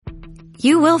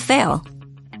You will fail.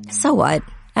 So what?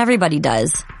 Everybody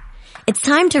does. It's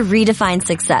time to redefine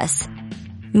success.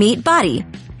 Meet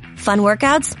BODi. Fun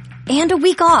workouts and a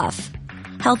week off.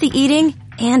 Healthy eating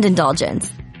and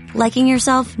indulgence. Liking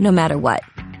yourself no matter what.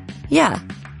 Yeah,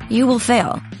 you will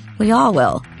fail. We all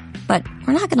will. But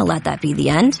we're not going to let that be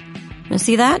the end. You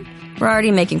see that? We're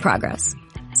already making progress.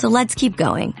 So let's keep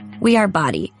going. We are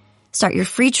BODi. Start your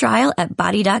free trial at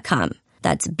BODi.com.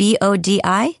 That's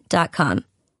BODi.com.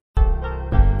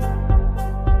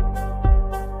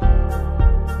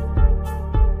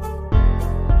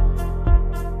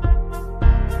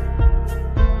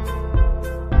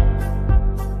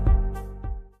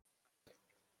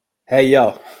 Hey,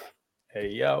 yo. Hey,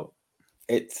 yo.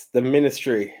 It's the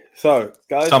ministry. So,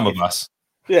 guys. Some of us.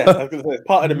 Yeah, I was going to say, it's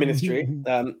part of the ministry.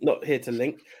 Not here to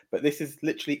link, but this is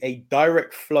literally a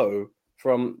direct flow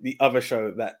from the other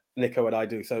show that Nico and I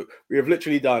do. So, we have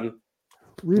literally done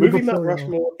Movie Mount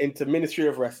Rushmore into Ministry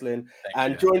of Wrestling.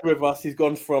 Joined with us, he's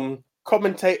gone from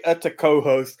commentator to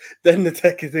co-host. Then the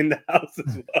tech is in the house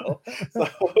as well. So,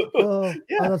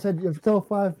 yeah. As I said, you have to tell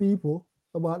 5 people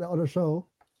about the other show.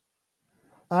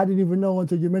 I didn't even know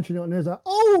until you mentioned it on there. Like,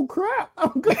 oh crap!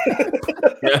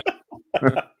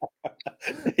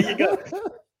 Here you go.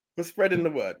 We're spreading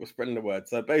the word.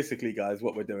 So basically, guys,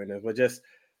 what we're doing is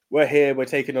we're here. We're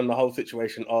taking on the whole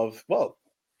situation of Hell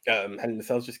in the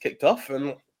Cells just kicked off,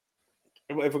 and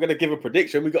if we're going to give a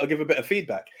prediction, we've got to give a bit of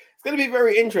feedback. It's going to be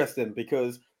very interesting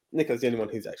because Nico's the only one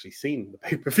who's actually seen the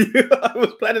pay-per-view. I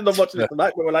was planning on watching it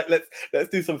tonight, but we're like, let's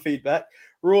do some feedback.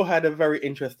 Raw had a very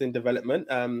interesting development.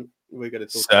 We're going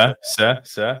to talk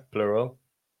Sir, plural.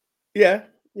 Yeah.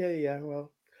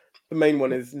 Well, the main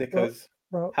one is Nico's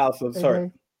House of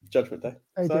Judgment Day.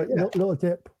 So, little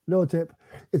tip.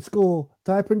 It's cool.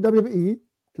 Type in WWE,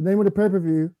 the name of the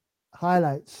pay-per-view,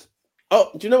 highlights. Oh,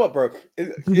 do you know what, bro?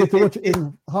 You get to watch it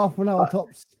in half an hour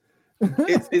tops.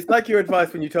 It's like your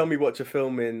advice when you tell me watch a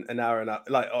film in an hour and a,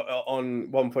 like on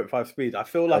 1.5 speed. I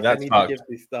feel like I need to give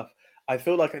these stuff. I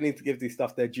feel like I need to give these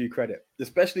stuff their due credit,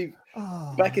 especially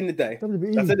back in the day.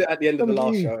 WWE. I said it at the end of the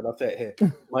last show, and I'll say it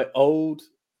here. My old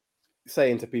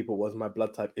saying to people was, "My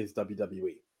blood type is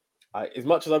WWE." As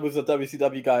much as I was a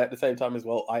WCW guy at the same time as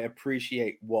well, I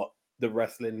appreciate what the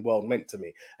wrestling world meant to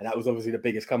me, and that was obviously the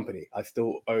biggest company. I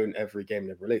still own every game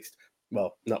they've released.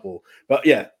 Well, not all, but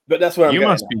yeah. But that's where you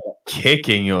must be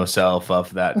kicking yourself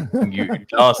off that you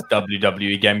last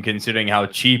WWE game, considering how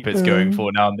cheap it's going for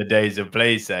now in the days of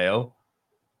play sale.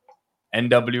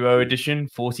 NWO edition,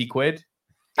 40 quid.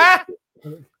 It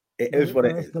is what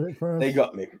it is. They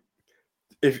got me.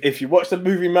 If you watch the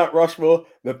movie Mount Rushmore,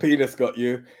 the penis got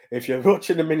you. If you're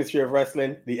watching the Ministry of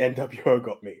Wrestling, the NWO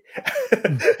got me.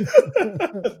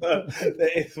 That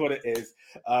is what it is.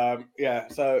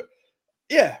 So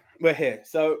we're here.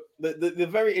 So the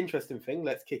very interesting thing,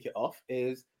 let's kick it off,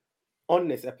 is on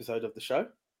this episode of the show,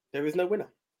 there is no winner.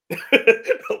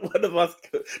 One of us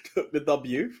took the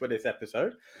W for this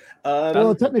episode.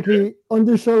 Well, technically, on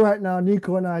this show right now,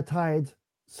 Nico and I tied.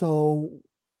 So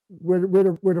we're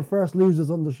the first losers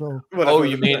on the show. Oh,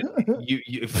 you mean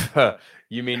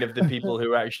you mean of the people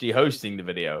who are actually hosting the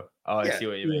video? Oh, I see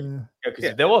what you mean.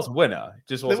 Because there was a winner, it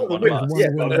just wasn't one of us. Yeah,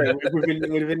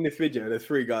 within this video, there's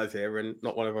 3 guys here, and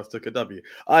not one of us took a W.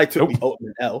 I took the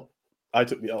ultimate L. I'm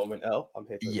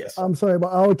here. Yes. I'm sorry, but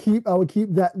I would keep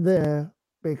that there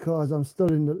because I'm still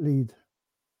in the lead.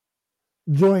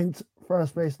 Joint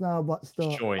first place now, but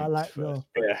still, I like the.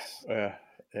 Yeah.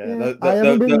 I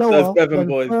haven't been lower than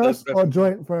boys, first or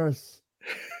joint first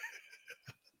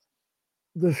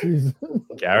this season.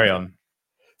 Carry on.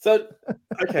 So,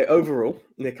 okay, overall,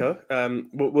 Nico,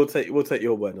 we'll take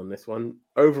your word on this one.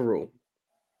 Overall,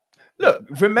 look,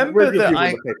 remember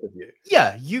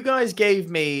that you guys gave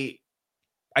me.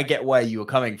 I get where you were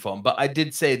coming from, but I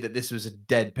did say that this was a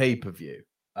dead pay-per-view.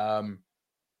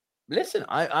 Listen,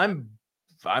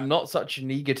 I'm not such an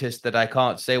egotist that I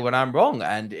can't say when I'm wrong.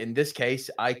 And in this case,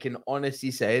 I can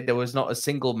honestly say there was not a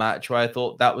single match where I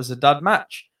thought that was a dud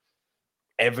match.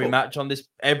 Every match on this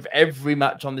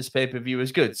pay-per-view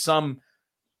is good. Some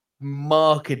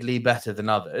markedly better than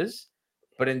others.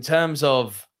 But in terms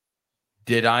of,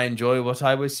 did I enjoy what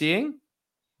I was seeing?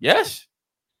 Yes.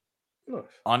 Nice.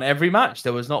 On every match,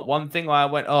 there was not one thing where I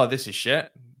went, "Oh, this is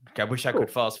shit. I wish I could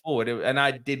fast forward." And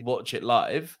I did watch it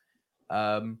live.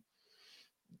 I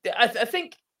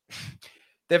think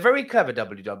they're very clever,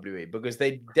 WWE, because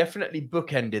they definitely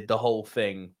bookended the whole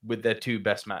thing with their 2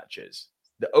 best matches.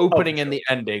 The opening and the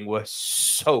ending were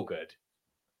so good.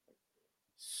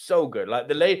 So good.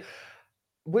 Like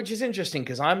which is interesting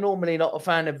because I'm normally not a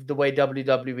fan of the way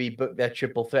WWE book their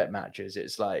triple threat matches.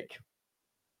 It's like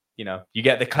you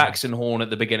get the klaxon horn at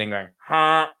the beginning going,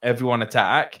 ha, everyone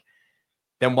attack.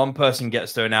 Then one person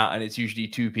gets thrown out, and it's usually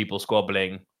two people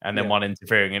squabbling, and then one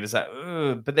interfering, and it's like,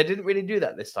 ugh. But they didn't really do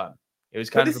that this time. It was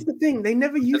kind of. This is the thing; they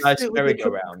never used to do it with their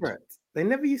triple threats. They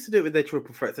never used to do it with their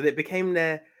triple threats, and it became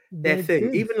their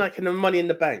thing. Even like in the Money in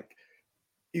the Bank,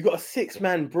 you got a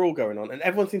 6-man brawl going on, and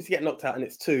everyone seems to get knocked out, and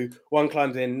it's 2. One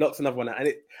climbs in, knocks another one out,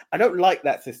 and I don't like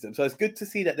that system. So it's good to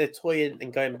see that they're toying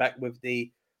and going back with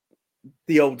the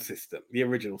old system, the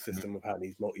original system of how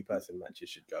these multi-person matches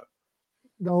should go.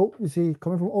 No, you see,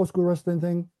 coming from old school wrestling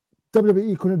thing,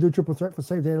 WWE couldn't do triple threat for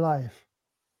save their life.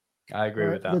 I agree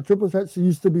with that. The triple threats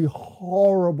used to be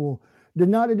horrible.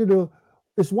 Now they do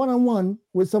it's 1-on-1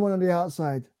 with someone on the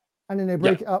outside, and then they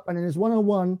break it up, and then it's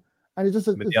 1-on-1, and it's just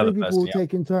the 3 people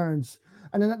taking turns.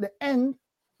 And then at the end,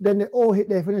 then they all hit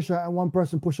their finisher, and one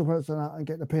person push a person out and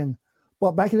get the pin.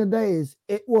 But back in the days,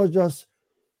 it was just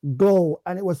go,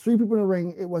 and it was 3 people in the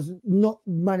ring. It was not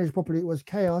managed properly. It was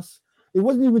chaos. It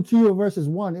wasn't even 2 versus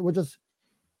 1. It was just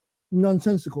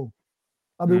nonsensical.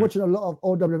 I've been watching a lot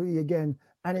of WWE again,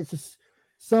 and it's just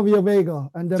Savio Vega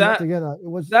and them together. It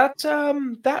was that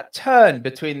turn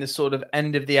between the sort of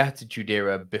end of the Attitude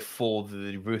Era before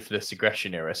the Ruthless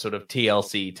Aggression Era, sort of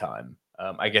TLC time.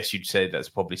 I guess you'd say that's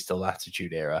probably still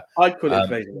Attitude Era. I'd call it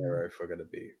Invasion Era if we're going to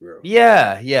be real.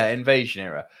 Yeah, Invasion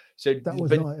Era. So that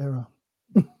was not an era.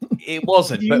 It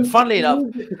wasn't, but funnily enough,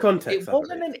 the context it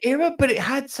wasn't an era, but it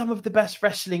had some of the best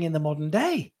wrestling in the modern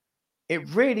day. It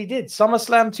really did.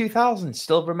 SummerSlam 2000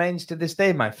 still remains to this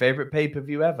day my favorite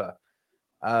pay-per-view ever.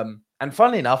 And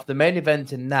funnily enough, the main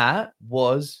event in that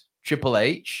was Triple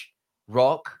H,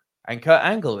 Rock, and Kurt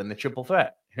Angle in the triple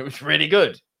threat. It was really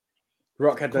good.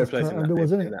 Rock had no place in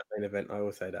that main event. I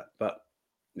will say that, but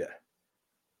yeah.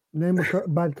 Name a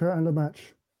bad Kurt Angle match.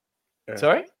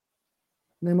 Sorry?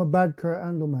 Name a bad Kurt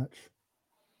Angle match.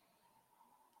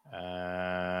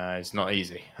 It's not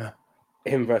easy.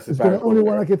 Him versus the only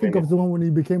one I can think of is the one when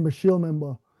he became a Shield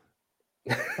member.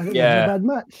 I think that was a bad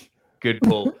match. Good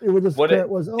call. It was just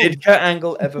did Kurt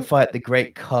Angle ever fight the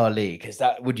Great Khali? Because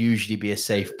that would usually be a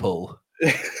safe pull.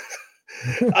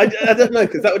 I don't know,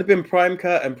 because that would have been Prime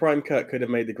Kurt, and Prime Kurt could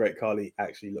have made the Great Khali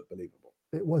actually look believable.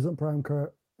 It wasn't Prime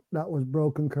Kurt. That was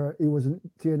Broken Kurt. He was in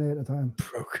TNA at the time.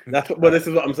 Well, this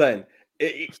is what I'm saying.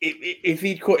 If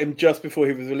he'd caught him just before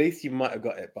he was released, you might have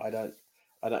got it, but I don't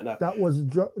know. That was,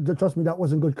 trust me, that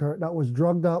wasn't good, Kurt. That was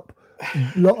drugged up,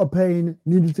 a lot of pain,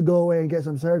 needed to go away and get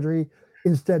some surgery.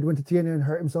 Instead, went to TNA and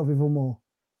hurt himself even more.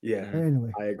 Yeah,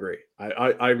 anyway. I agree.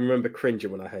 I remember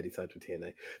cringing when I heard he signed with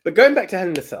TNA. But going back to Hell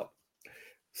in a Cell.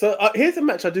 So here's a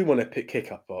match I do want to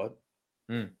kick up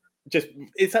on. Just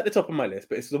it's at the top of my list,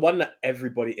 but it's the one that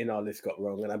everybody in our list got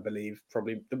wrong, and I believe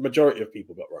probably the majority of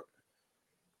people got wrong.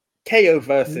 KO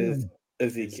versus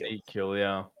Ezekiel,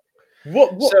 yeah.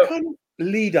 What kind of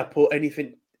lead up or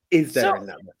anything is there in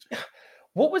that match?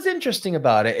 What was interesting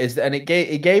about it is, and it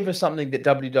gave us something that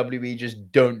WWE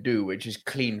just don't do, which is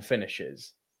clean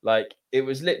finishes. Like it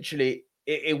was literally,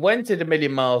 it went at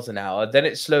 1,000,000 miles an hour, then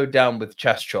it slowed down with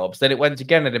chest chops, then it went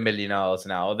again at 1,000,000 miles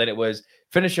an hour, then it was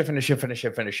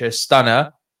finisher,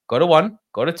 stunner, got a 1,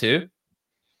 got a 2,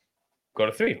 got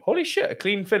a 3. Holy shit, a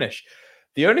clean finish.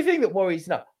 The only thing that worries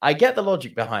now, I get the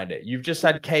logic behind it. You've just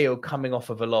had KO coming off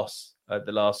of a loss at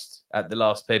the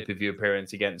last pay-per-view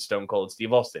appearance against Stone Cold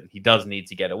Steve Austin. He does need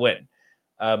to get a win.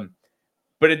 But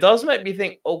it does make me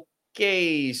think,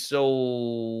 okay, so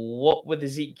what with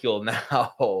Ezekiel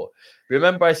now?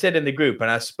 Remember I said in the group,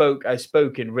 and I spoke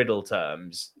in riddle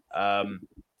terms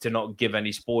to not give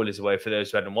any spoilers away for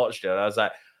those who hadn't watched it. I was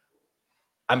like,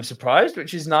 I'm surprised,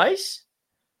 which is nice.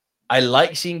 I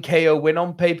like seeing KO win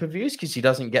on pay-per-views because he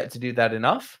doesn't get to do that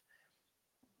enough.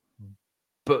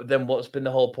 But then what's been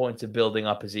the whole point of building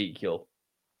up Ezekiel?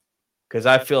 Because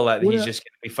I feel like he's just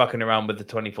going to be fucking around with the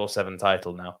 24/7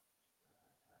 title now.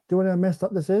 Do you know how messed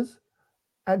up this is?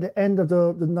 At the end of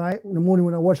the night, in the morning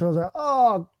when I watched it, I was like,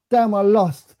 oh, damn, I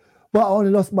lost. But I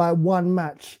only lost by 1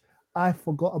 match. I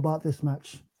forgot about this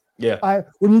match. Yeah.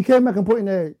 When you came back and put in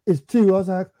there, it's 2. I was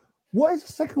like, what is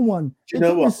the second one? Do you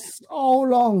know what? So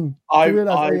long. I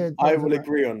will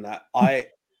agree on that. I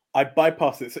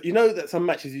bypassed it. So you know that some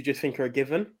matches you just think are a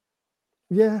given?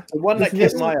 Yeah. The one that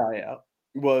kept my eye out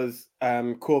was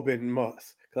Corbin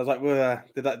Moss. Because I was like, well,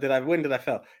 did I win? Did I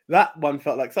fail? That one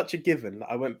felt like such a given that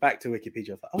I went back to Wikipedia.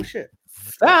 I was like, oh shit.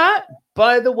 That,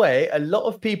 by the way, a lot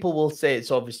of people will say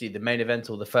it's obviously the main event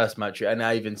or the first match. And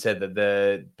I even said that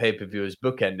the pay-per-view is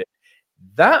bookended.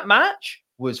 That match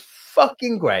was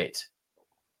fucking great.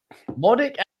 Moss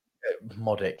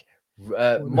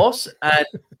and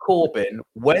Corbin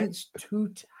went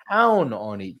to town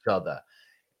on each other.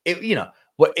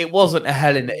 Well, it wasn't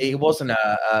it wasn't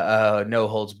a no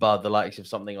holds barred, the likes of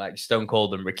something like Stone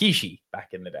Cold and Rikishi back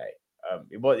in the day.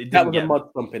 That was a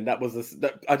mud thumping.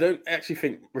 I don't actually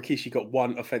think Rikishi got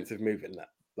one offensive move in that.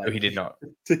 Like, no, he did not.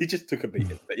 So he just took a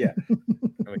beating. But yeah,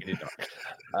 no, he did not.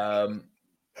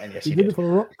 And yes, he did it for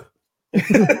The Rock.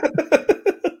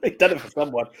 He done it for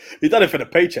someone. He done it for the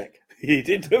paycheck. He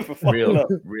did do it for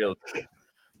real.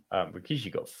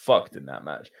 Rikishi got fucked in that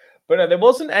match, but no, there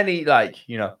wasn't any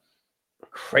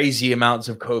crazy amounts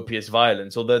of copious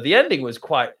violence. Although the ending was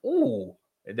quite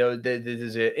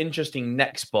there's an interesting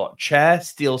neck spot: chair,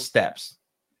 steel steps,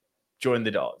 join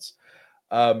the dots.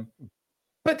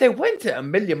 But they went at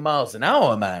 1,000,000 miles an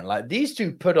hour, man. Like these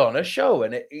two put on a show,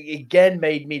 and it again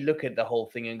made me look at the whole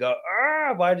thing and go,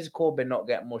 why does Corbin not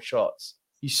get more shots?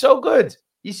 He's so good.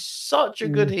 He's such a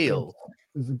good heel.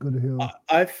 He's a good heel.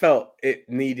 I felt it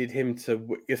needed him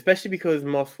to, especially because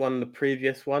Moss won the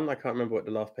previous one. I can't remember what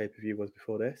the last pay-per-view was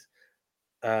before this.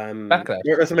 Backlash.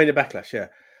 WrestleMania Backlash, yeah.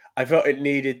 I felt it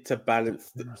needed to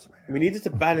balance. We needed to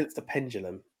balance the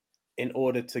pendulum in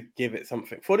order to give it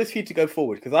something for this feud to go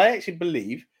forward. Because I actually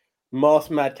believe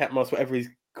Madcap Moss, whatever he's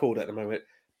called at the moment,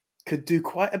 could do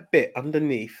quite a bit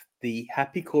underneath the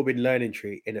Happy Corbin learning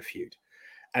tree in a feud.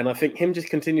 And I think him just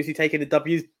continuously taking the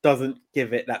W's doesn't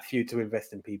give it that feud to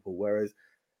invest in people. Whereas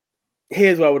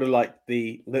here's where I would have liked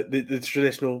the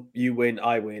traditional you win,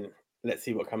 I win. Let's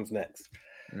see what comes next.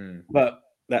 But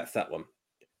that's that one.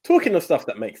 Talking of stuff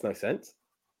that makes no sense.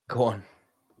 Go on.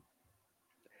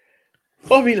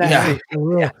 Bobby Lashley.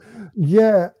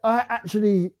 Yeah,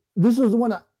 this was the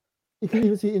one that you can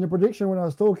even see in the prediction when I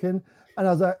was talking. And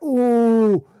I was like,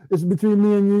 oh, it's between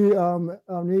me and you,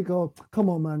 Nico. Come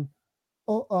on, man.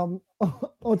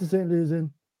 Otis ain't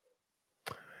losing.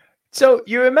 So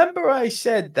you remember I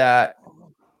said that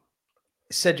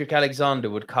Cedric Alexander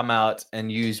would come out and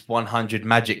use 100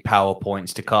 magic power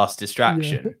points to cast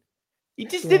distraction. Yeah. He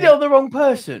just did it on the wrong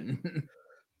person.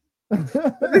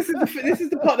 This is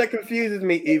the part that confuses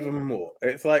me even more.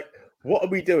 It's like, what are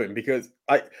we doing? Because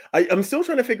I'm still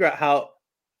trying to figure out how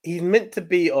he's meant to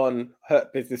be on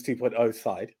Hurt Business 2.0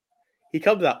 side. He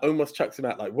comes out, almost chucks him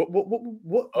out. Like what?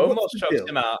 Almost chucks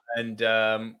him out, and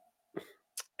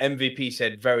MVP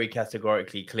said very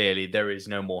categorically, clearly, there is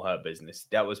no more Hurt Business.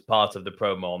 That was part of the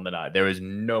promo on the night. There is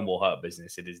no more Hurt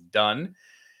Business. It is done.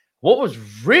 What was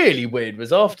really weird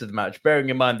was after the match, bearing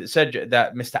in mind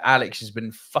that Mr. Alex has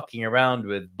been fucking around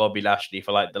with Bobby Lashley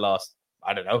for like the last,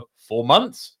 4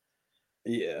 months.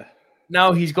 Yeah.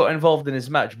 Now he's got involved in his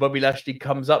match. Bobby Lashley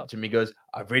comes up to me, goes,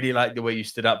 I really like the way you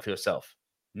stood up for yourself.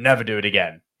 Never do it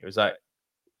again. It was like,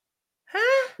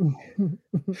 huh? Do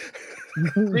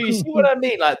you see what I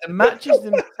mean? Like the matches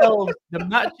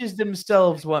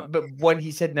themselves weren't, but when he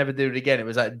said never do it again, it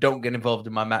was like, don't get involved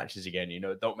in my matches again,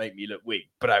 don't make me look weak.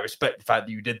 But I respect the fact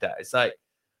that you did that. It's like,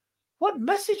 what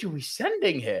message are we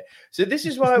sending here? So this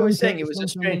is why I was saying it was a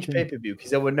strange pay-per-view,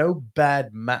 because there were no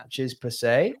bad matches per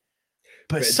se,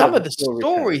 but some of the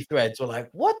story threads were like,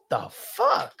 what the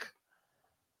fuck?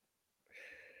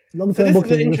 So this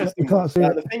is an interesting one.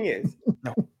 The thing is,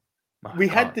 we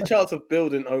had the chance of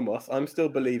building Omos. I'm still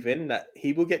believing that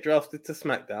he will get drafted to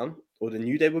SmackDown, or the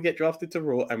New Day will get drafted to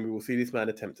Raw, and we will see this man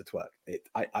attempt to twerk.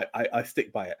 I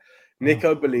stick by it.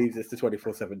 Nico believes it's the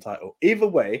 24/7 title. Either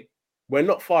way, we're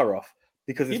not far off,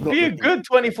 because it's he'd be a good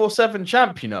 24/7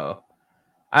 champ,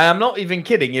 I am not even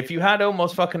kidding. If you had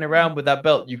Omos fucking around with that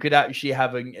belt, you could actually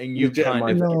have a new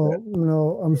kind of.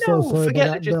 No, I'm so sorry.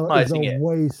 Forget legitimizing it.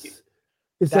 Waste.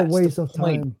 It's a waste of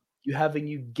time. You have a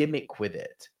new gimmick with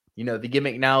it. The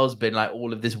gimmick now has been like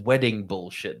all of this wedding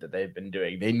bullshit that they've been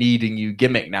doing. They need a new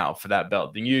gimmick now for that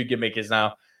belt. The new gimmick is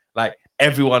now like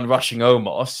everyone rushing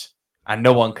Omos and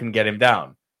no one can get him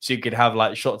down. So you could have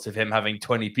like shots of him having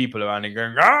 20 people around and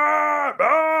going, I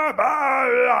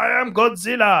am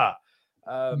Godzilla.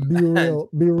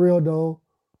 Be real though.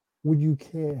 Would you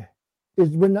care?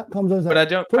 Is when that comes on, but I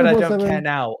don't care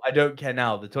now. I don't care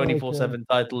now. The 24/7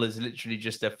 title is literally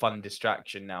just a fun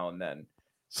distraction now and then.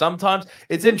 Sometimes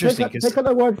it's interesting because take out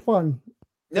the word fun.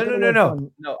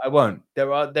 No, I won't.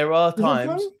 There are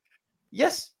times.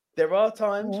 Yes, there are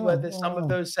times where some of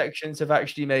those sections have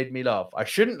actually made me laugh. I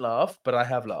shouldn't laugh, but I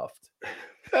have laughed.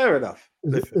 Fair enough.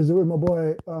 Is it with my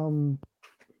boy,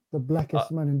 the blackest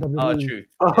man in WWE? Truth.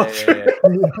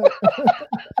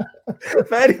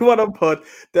 For anyone on pod,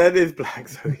 that is black,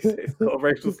 so it's not a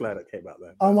racial slur that came out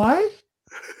there. Am I?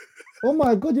 Oh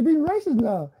my god, you're being racist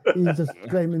now. He's just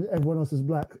claiming everyone else is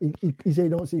black. He said he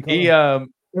don't see color.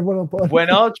 Everyone on pod. When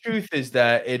our truth is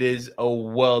there, it is a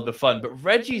world of fun. But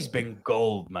Reggie's been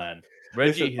gold, man.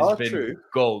 Reggie has been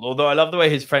gold. Although I love the way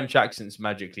his French accent's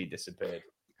magically disappeared.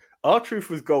 R-Truth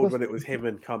was gold when it was him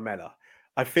and Carmella.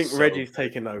 I think Reggie's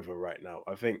taken over right now.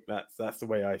 I think that's the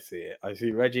way I see it. I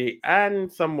see Reggie and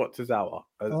somewhat Tozawa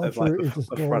as like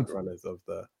the front runners of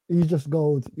the. He's just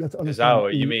gold.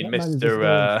 Tozawa, you mean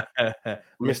Mr.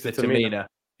 Mr. Tamina?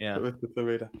 Yeah, Mr.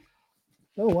 Tamina.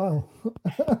 Oh wow!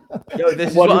 Yo,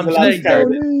 this is what I'm saying.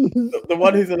 The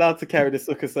one who's allowed to carry the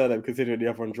Sooker surname, considering the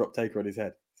other one dropped Taker on his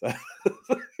head. So.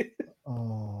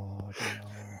 Oh.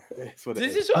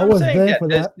 This is what I'm saying.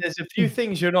 Yeah, there's a few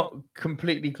things you're not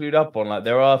completely clued up on. Like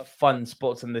there are fun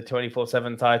spots in the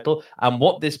 24/7 title, and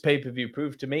what this pay-per-view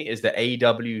proved to me is that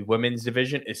AEW women's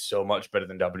division is so much better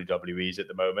than WWE's at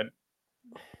the moment.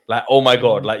 Like, oh my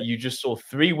god! Like you just saw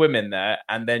 3 women there,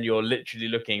 and then you're literally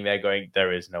looking there, going,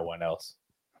 "There is no one else."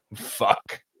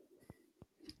 Fuck.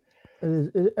 It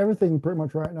is everything pretty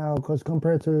much right now, because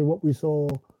compared to what we saw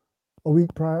a week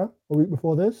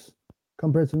before this,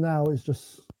 compared to now, it's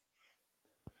just.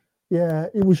 Yeah,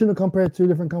 we shouldn't compare 2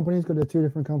 different companies because they're 2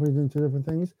 different companies doing 2 different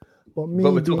things. But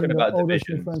we're talking about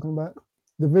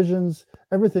divisions,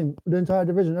 everything, the entire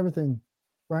division, everything.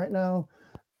 Right now,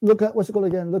 look at what's it called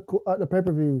again? Look at the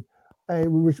pay-per-view.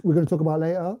 We're going to talk about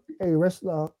later. A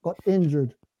wrestler got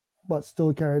injured, but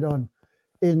still carried on.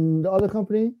 In the other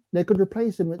company, they could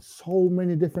replace him with so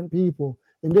many different people.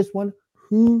 In this one,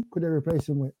 who could they replace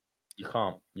him with? You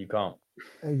can't.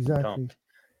 Exactly. You can't.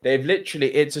 They've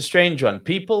literally, it's a strange one.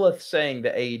 People are saying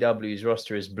that AEW's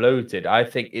roster is bloated. I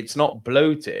think it's not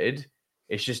bloated.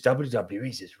 It's just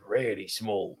WWE's is really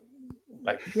small.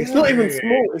 Like it's not even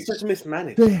small. It's just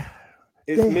mismanaged. They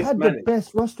had the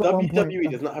best roster.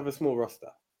 WWE does not have a small roster.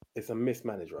 It's a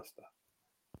mismanaged roster.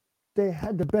 They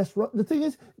had the best. The thing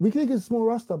is, we think it's a small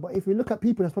roster, but if you look at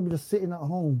people that's probably just sitting at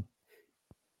home,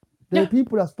 there are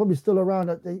people that's probably still around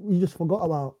that you just forgot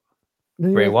about.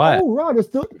 Bray Wyatt. Oh, right.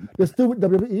 They're still with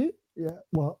WWE. Yeah.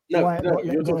 Well, no, Wyatt,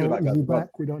 you're talking about is he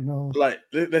back? We don't know. Like,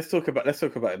 let's talk about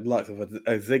the likes of a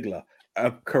Ziggler,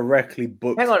 a correctly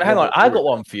booked. Hang on. I got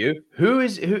one for you. Who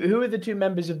are the 2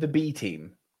 members of the B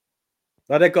team?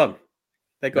 No, they're gone.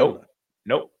 They're gone.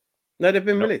 Nope. No, they've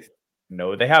been released.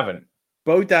 No, they haven't.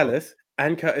 Bo Dallas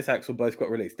and Curtis Axel both got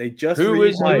released. They just who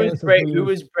is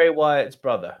Bray Wyatt's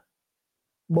brother?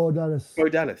 Bo Dallas.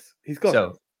 He's gone.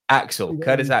 So Axel,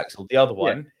 Curtis Axel, the other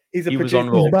one. He's a producer.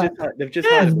 Was on Raw. They've just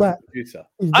hired a producer.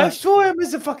 I saw him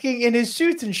as a fucking in his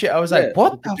suit and shit. I was like,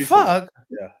 what the fuck?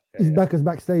 He's back as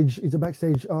backstage. He's a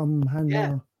backstage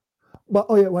handler. But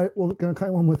wait, we're gonna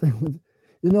cut one more thing.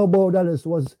 You know, Bo Dallas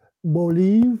was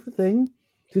Believe thing.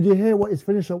 Did you hear what his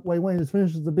finisher? What he wanted his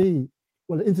finishers to be?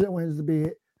 Well, the internet wanted it to be.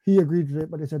 He agreed with it,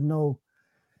 but they said no.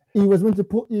 He was meant to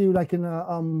put you like in a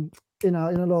little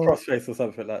crossface or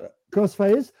something like that.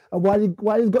 Crossface, and while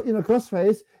he's got you in a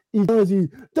crossface, he tells you,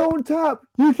 "Don't tap.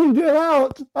 You can get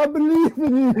out. I believe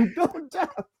in you. Don't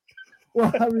tap."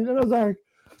 Well, I mean, I was like,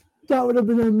 that would have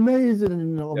been amazing.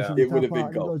 And it would have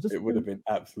been gold. It would have been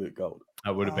absolute gold.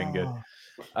 That would have been good.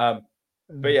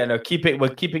 But yeah, no,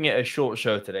 we're keeping it a short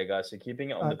show today, guys. So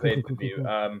keeping it on the pay-per-view.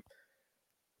 Cool.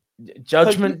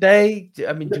 Judgment Day.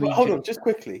 I mean, hold on, just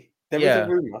quickly. There was a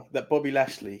rumor that Bobby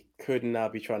Lashley could now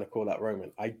be trying to call out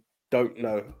Roman. I don't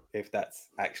know if that's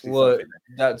actually something.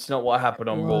 That's not what happened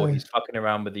on Raw. He's fucking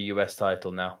around with the US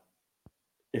title now.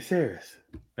 You're serious?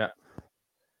 Yeah.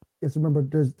 Yes, remember,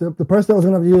 there's the person that was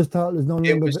going to have the US title is no longer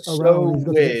around. It was so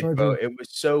weird, bro. It was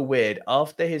so weird.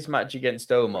 After his match against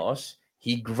Omos,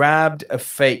 he grabbed a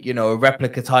fake, a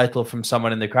replica title from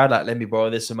someone in the crowd, like, let me borrow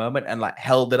this a moment, and like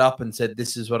held it up and said,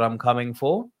 this is what I'm coming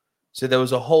for. So there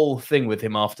was a whole thing with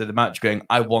him after the match going,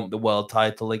 I want the world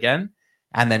title again.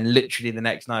 And then literally the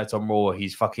next night on Raw,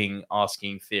 he's fucking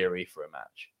asking Theory for a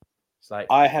match. It's like,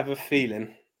 I have a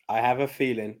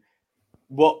feeling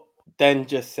what Den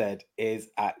just said is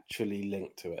actually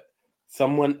linked to it.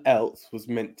 Someone else was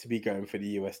meant to be going for the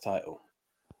US title,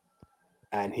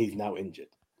 and he's now injured.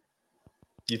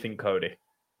 You think Cody?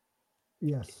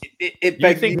 Yes.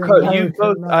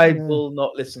 I will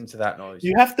not listen to that noise.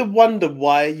 You have to wonder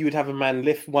why you would have a man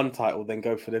lift one title, then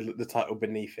go for the title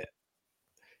beneath it.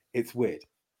 It's weird.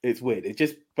 It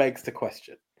just begs the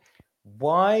question.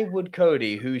 Why would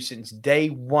Cody, who since day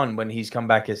one when he's come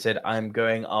back has said, I'm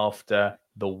going after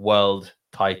the world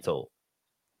title?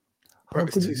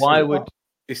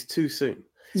 It's too soon?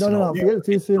 No. Forget the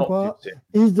too soon part.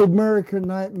 He's the American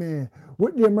Nightmare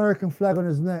with the American flag on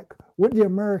his neck, with the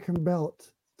American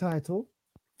belt title.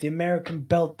 The American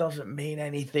belt doesn't mean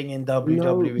anything in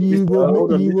WWE. He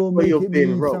will make it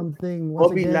mean something.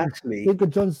 Bobby Lashley. Think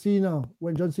of John Cena.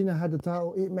 When John Cena had the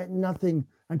title, it meant nothing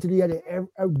until he had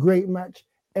a great match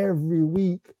every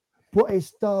week. Put a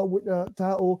star with the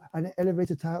title and an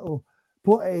elevated title.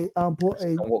 put a no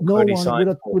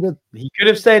one with a. He could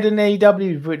have stayed in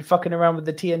AEW, fucking around with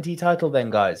the TNT title. Then,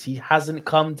 guys, he hasn't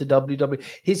come to WWE.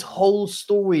 His whole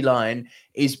storyline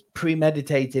is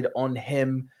premeditated on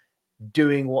him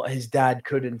doing what his dad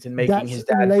couldn't and making his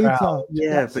dad proud.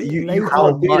 Yeah, but you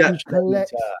can't do that.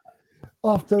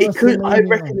 After I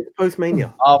reckon it's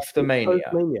post-Mania. After Mania.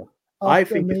 I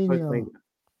think it's post-Mania.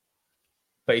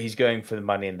 But he's going for the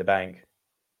Money in the Bank.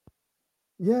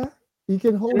 Yeah, he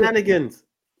can hold shenanigans.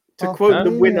 To quote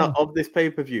the winner of this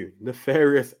pay-per-view,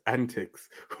 nefarious antics.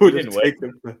 He didn't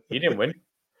win.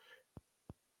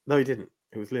 No, he didn't.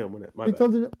 It was Leon, wasn't it?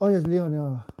 Yes,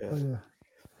 Leon. Yeah.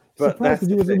 But surprised because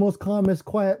he was the most calmest,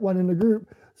 quiet one in the group.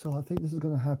 So I think this is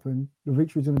going to happen. The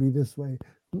victory is going to be this way.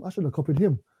 I should have copied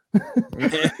him.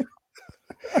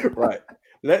 Right.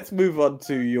 Let's move on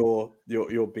to your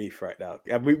beef right now.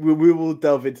 And we will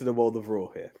delve into the world of Raw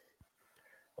here.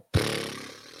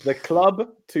 The Club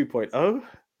 2.0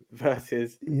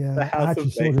 versus the House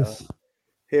of Beta.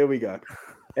 Here we go.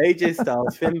 AJ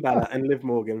Styles, Finn Balor, and Liv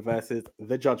Morgan versus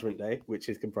the Judgment Day, which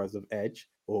is comprised of Edge,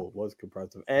 or was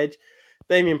comprised of Edge,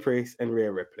 Damian Priest, and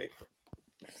Rhea Ripley.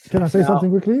 Can I say something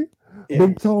quickly? Yes.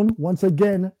 Big Tone once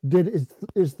again did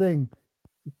his thing.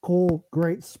 Call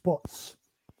great spots.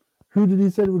 Who did he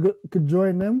say could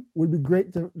join them? Would be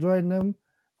great to join them.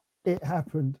 It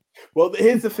happened. Well,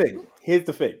 here's the thing.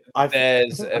 I'm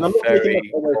not taking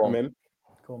it away from him.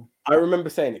 Cool. I remember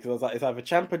saying it because I was like, it's either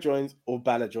Ciampa joins or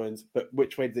Balor joins, but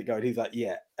which way does it go? And he's like,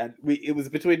 yeah. And it was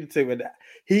between the two. And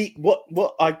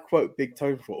what I quote Big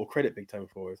Tone for, or credit Big Tone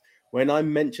for, is when I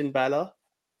mentioned Balor,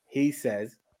 he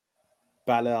says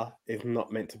Balor is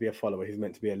not meant to be a follower; he's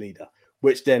meant to be a leader.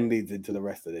 Which then leads into the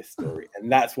rest of this story,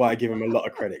 and that's why I give him a lot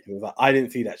of credit. Because like, I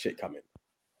didn't see that shit coming.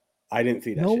 I didn't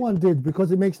see that. No one did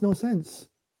because it makes no sense.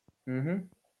 Mm-hmm.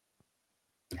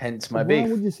 Hence my beef.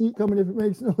 Why would you see it coming if it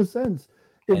makes no sense?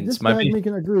 If this guy's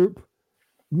making a group,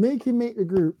 make him make the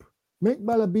group. Make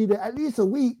Balor be there at least a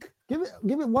week. Give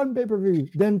it one pay-per-view,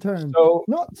 then turn. So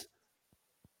not.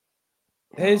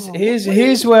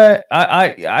 Here's where I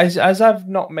as I've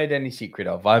not made any secret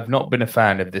of, I've not been a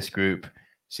fan of this group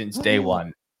since day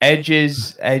one.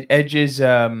 Edge's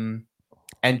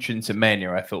entrance at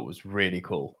Mania I thought was really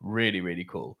cool. Really, really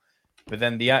cool. But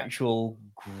then the actual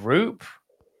group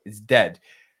is dead.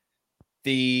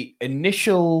 The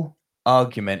initial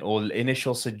argument or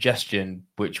initial suggestion,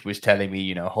 which was telling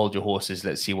me, hold your horses,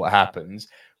 let's see what happens,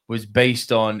 was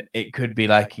based on it could be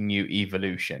like a new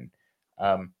Evolution.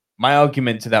 My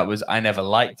argument to that was I never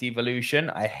liked Evolution.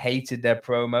 I hated their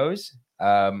promos.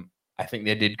 I think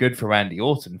they did good for Randy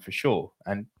Orton for sure,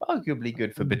 and arguably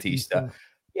good for Batista.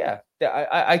 Yeah,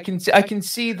 I can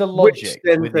see the logic. Which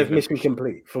then says mission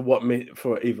complete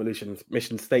for Evolution's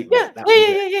mission statement.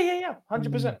 Yeah.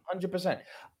 100%.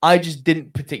 I just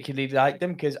didn't particularly like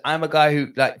them because I'm a guy who,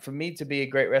 like, for me to be a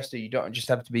great wrestler, you don't just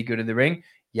have to be good in the ring.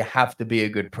 You have to be a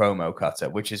good promo cutter,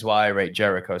 which is why I rate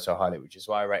Jericho so highly, which is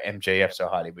why I rate MJF so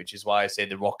highly, which is why I say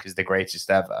The Rock is the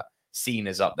greatest ever.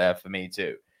 Cena's up there for me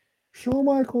too. Shawn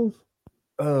Michaels.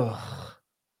 Oh,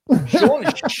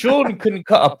 Shawn couldn't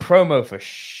cut a promo for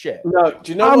shit. No,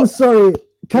 do you know? I'm sorry,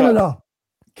 Canada.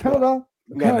 No,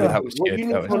 that was good.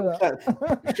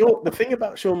 The thing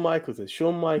about Shawn Michaels is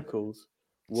Shawn Michaels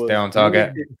was stay on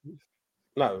target.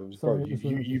 No, sorry,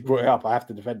 you brought it up. I have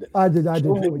to defend it. I did. Shawn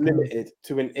was limited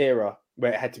to an era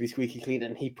where it had to be squeaky clean,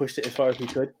 and he pushed it as far as he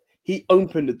could. He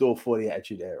opened the door for the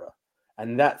Attitude Era.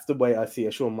 And that's the way I see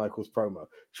a Shawn Michaels promo.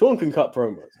 Shawn can cut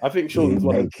promos. I think Shawn's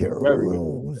one of the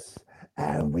rules,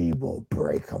 and we will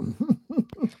break them.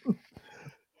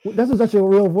 This is actually a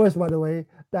real voice, by the way.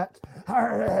 That.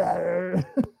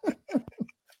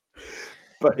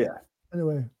 But yeah.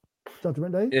 Anyway,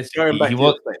 Judgment Day. It's going back.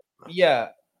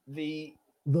 The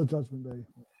Judgment Day.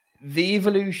 The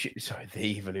Evolution. Sorry,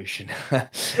 the Evolution.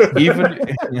 Fuck's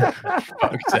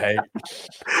sake.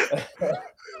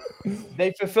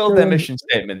 They fulfilled their mission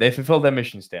statement. As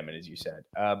you said.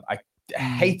 I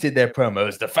hated their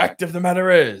promos. The fact of the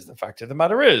matter is. It's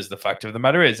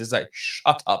like,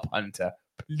 shut up, Hunter.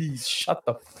 Please shut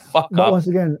the fuck up. Once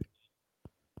again,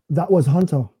 that was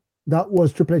Hunter. That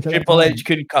was Triple H. Triple H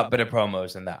couldn't cut better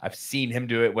promos than that. I've seen him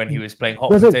do it when he was playing Hot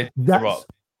Potato with The Rock.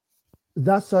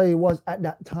 That's how he was at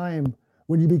that time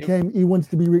when he wanted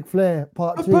to be Ric Flair,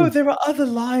 part 2. Bro, there are other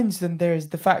lines than there is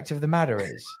the fact of the matter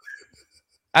is.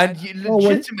 And you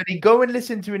legitimately go and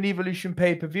listen to an Evolution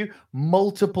pay-per-view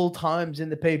multiple times in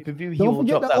the pay-per-view. He will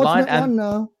drop that line. And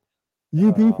now,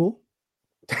 people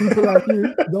like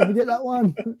you, don't forget that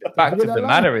one. The fact of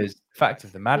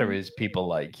the matter is, people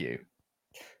like you.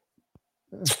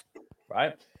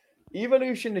 Right?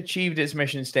 Evolution achieved its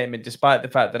mission statement despite the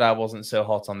fact that I wasn't so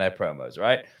hot on their promos,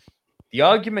 right? The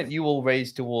argument you all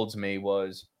raised towards me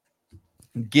was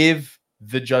give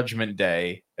the Judgment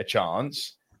Day a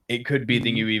chance. It could be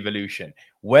the new Evolution.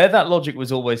 Where that logic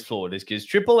was always flawed is because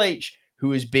Triple H,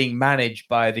 who is being managed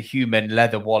by the human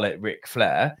leather wallet Ric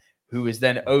Flair, who is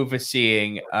then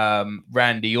overseeing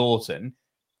Randy Orton,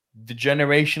 the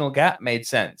generational gap made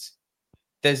sense.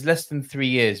 There's less than 3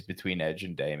 years between Edge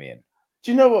and Damian.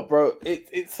 Do you know what, bro?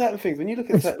 It's certain things. When you look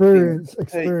at experience.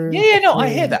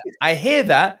 I hear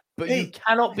that. But you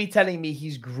cannot be telling me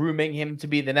he's grooming him to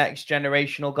be the next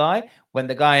generational guy when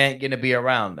the guy ain't going to be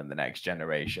around in the next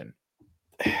generation.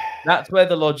 That's where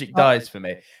the logic dies for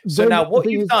me. So now what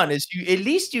you've done is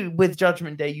you with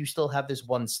Judgment Day, you still have this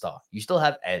one star. You still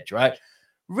have Edge, right?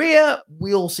 Rhea,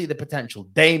 we all see the potential.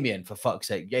 Damian, for fuck's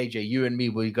sake. AJ, you and me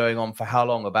were going on for how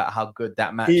long about how good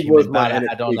that match he was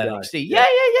had on NXT. Yeah.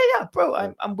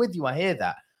 Bro, I'm with you. I hear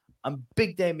that. I'm a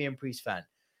big Damian Priest fan.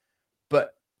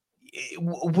 But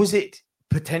was it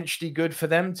potentially good for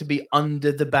them to be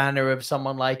under the banner of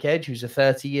someone like Edge, who's a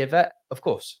 30-year vet? Of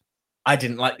course. I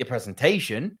didn't like the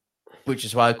presentation, which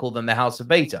is why I call them the House of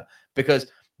Beta,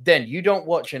 because then you don't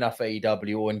watch enough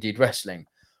AEW or indeed wrestling.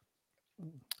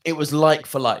 It was like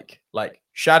for like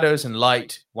shadows and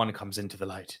light. One comes into the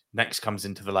light, next comes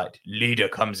into the light, leader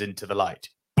comes into the light,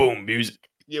 boom, music.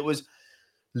 It was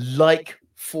like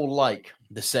for like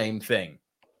the same thing.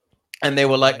 And they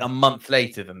were like a month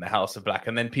later than the House of Black.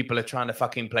 And then people are trying to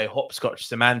fucking play hopscotch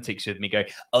semantics with me going,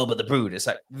 oh, but the Brood. It's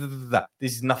like,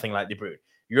 this is nothing like the Brood.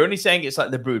 You're only saying it's like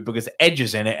the Brood because Edge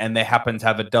is in it and they happen to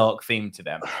have a dark theme to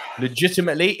them.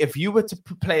 Legitimately, if you were to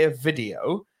play a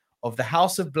video of the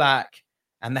House of Black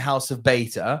and the House of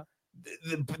Beta,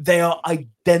 they are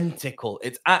identical.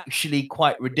 It's actually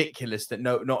quite ridiculous that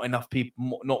not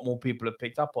more people have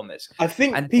picked up on this. I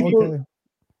think people... Okay.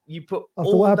 You put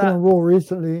after what happened on Raw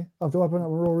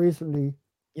recently.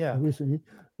 Yeah. Recently,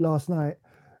 last night.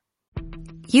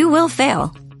 You will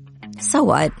fail. So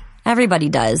what? Everybody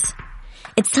does.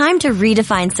 It's time to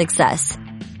redefine success.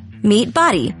 Meet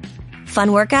Body.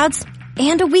 Fun workouts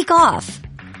and a week off.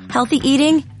 Healthy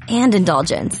eating and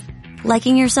indulgence.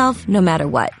 Liking yourself no matter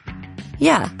what.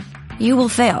 Yeah, you will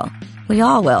fail. We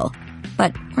all will.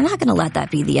 But we're not going to let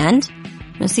that be the end.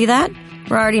 You see that?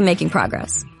 We're already making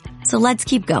progress. So let's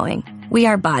keep going. We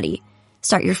are Body.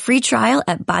 Start your free trial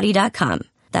at body.com.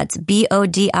 That's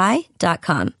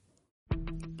BODI.com.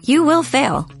 You will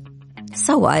fail.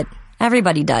 So what?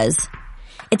 Everybody does.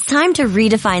 It's time to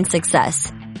redefine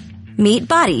success. Meet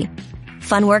Body.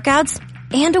 Fun workouts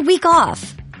and a week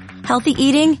off. Healthy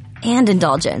eating and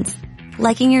indulgence.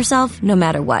 Liking yourself no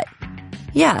matter what.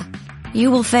 Yeah, you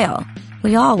will fail.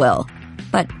 We all will.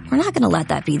 But we're not going to let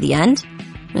that be the end.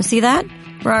 You see that?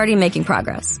 We're already making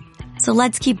progress. So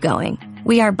let's keep going.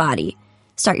 We are Body.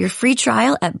 Start your free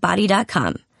trial at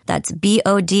body.com. That's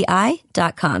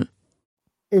BODI.com.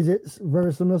 Is it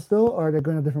very similar still, or are they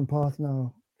going a different path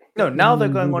now? No, now they're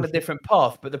going on a different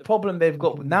path. But the problem they've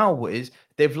got now is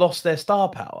they've lost their star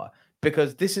power.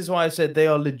 Because this is why I said they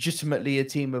are legitimately a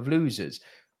team of losers.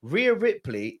 Rhea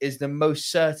Ripley is the most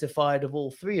certified of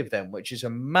all three of them, which is a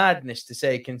madness to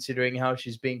say considering how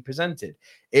she's being presented.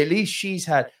 At least she's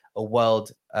had a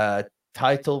world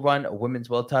title run, a women's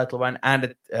world title run,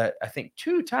 and I think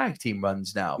 2 tag team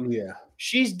runs now. Yeah.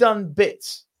 She's done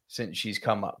bits since she's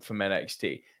come up from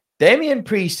NXT. Damian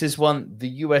Priest has won the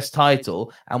US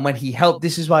title, and when he helped,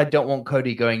 this is why I don't want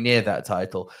Cody going near that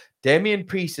title. Damian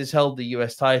Priest has held the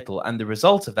US title, and the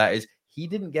result of that is he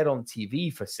didn't get on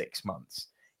TV for 6 months.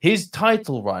 His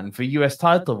title run for US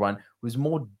title run was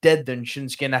more dead than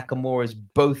Shinsuke Nakamura's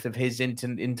both of his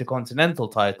intercontinental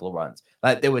title runs.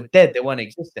 Like, they were dead, they weren't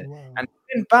existent. Wow. And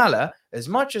Finn Balor, as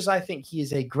much as I think he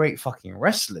is a great fucking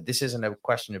wrestler, this isn't a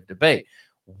question of debate.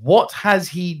 What has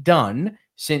he done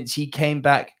since he came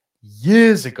back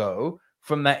years ago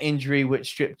from that injury which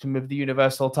stripped him of the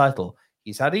Universal title?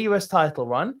 He's had a US title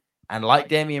run, and like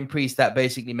Damian Priest, that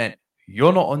basically meant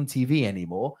you're not on TV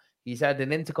anymore. He's had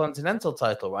an intercontinental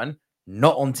title run,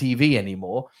 not on TV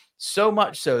anymore. So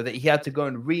much so that he had to go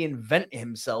and reinvent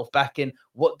himself back in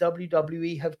what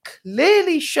WWE have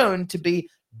clearly shown to be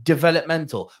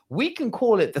developmental. We can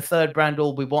call it the third brand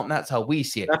all we want. That's how we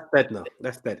see it. That's dead now.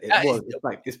 That's dead.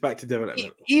 It's back to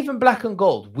development. Even Black and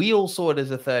Gold, we all saw it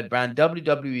as a third brand.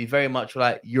 WWE very much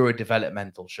like, you're a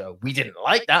developmental show. We didn't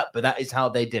like that, but that is how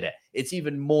they did it. It's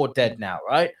even more dead now,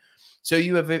 right? So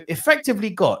you have effectively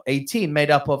got a team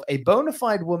made up of a bona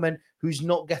fide woman who's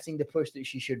not getting the push that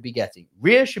she should be getting.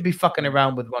 Rhea should be fucking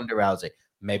around with Ronda Rousey.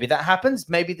 Maybe that happens.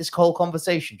 Maybe this whole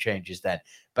conversation changes then.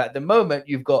 But at the moment,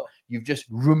 you've just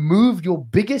removed your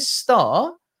biggest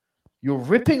star You're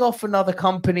ripping off another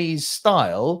company's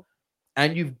style,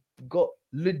 and you've got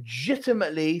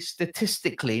legitimately,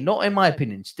 statistically, not in my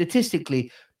opinion,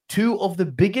 statistically, two of the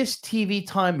biggest TV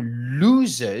time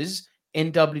losers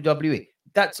in WWE.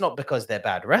 That's not because they're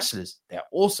bad wrestlers. They're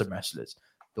awesome wrestlers.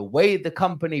 The way the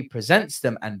company presents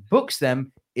them and books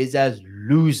them is as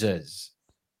losers.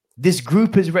 This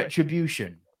group is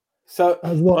retribution. So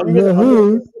I'm going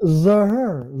to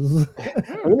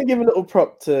give a little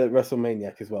prop to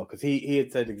WrestleManiac as well, because he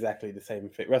had said exactly the same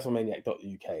thing.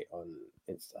 WrestleManiac.uk on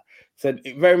Insta said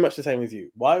very much the same as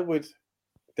you. Why would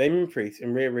Damian Priest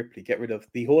and Rhea Ripley get rid of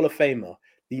the Hall of Famer,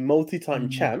 the multi-time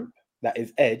champ that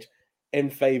is Edge, in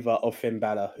favor of Finn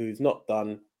Balor, who's not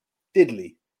done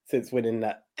diddly since winning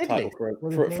that title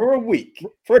for a week,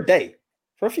 for a day,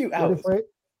 for a few hours?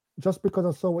 Just because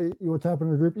I saw what you were typing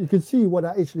in the group, you can see what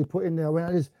I actually put in there. When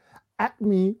I just at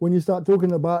me when you start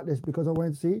talking about this, because I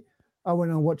went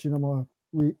on watching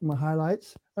my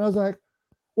highlights, and I was like,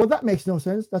 well, that makes no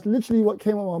sense. That's literally what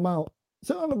came out of my mouth.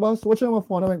 Sitting on the bus, watching on my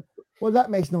phone, I went, well,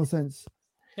 that makes no sense.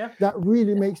 Yeah. That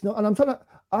really makes no, and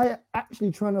I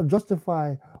actually trying to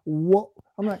justify what,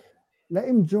 I'm like, let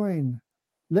him join.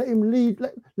 Let him lead.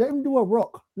 Let him do a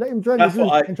rock. Let him join the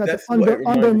group and try to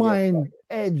undermine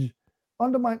Edge.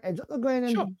 Undermine Edge. I'm not going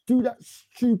and do that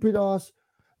stupid ass.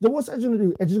 Then what's Edge going to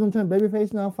do? Edge is going to turn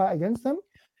babyface now, fight against them?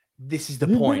 This is the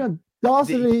point. You've been a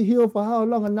dastardly heel for how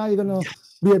long, and now you're going to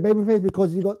be a babyface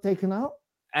because you got taken out?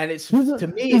 And it's, to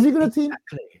me, is he going to team?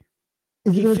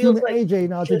 Is he going to team with AJ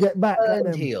now to get back?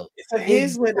 Heel. So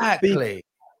here's where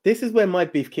this is where my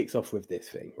beef kicks off with this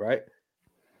thing, right?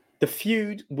 The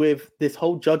feud with this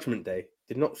whole Judgment Day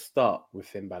did not start with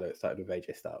Finn Balor. It started with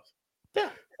AJ Styles. Yeah.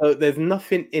 So there's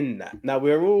nothing in that. Now,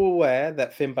 we're all aware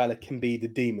that Finn Balor can be the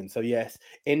demon. So yes,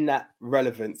 in that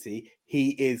relevancy, he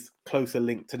is closer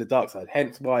linked to the dark side.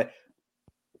 Hence why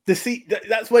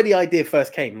that's where the idea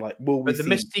first came. Like, but the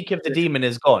mystique of the demon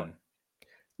is gone.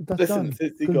 Listen,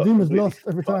 the demon's lost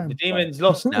every time. The demon's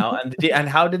lost now. And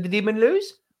how did the demon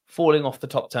lose? Falling off the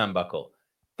top turnbuckle.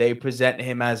 They present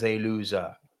him as a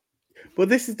loser. Well,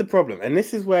 this is the problem. And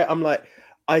this is where I'm like,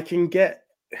 I can get...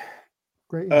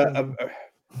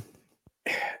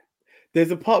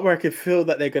 there's a part where I could feel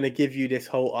that they're going to give you this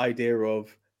whole idea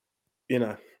of,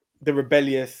 the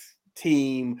rebellious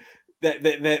team,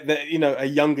 that a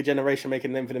younger generation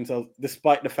making them for themselves,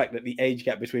 despite the fact that the age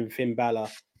gap between Finn Balor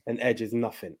and Edge is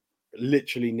nothing,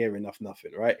 literally near enough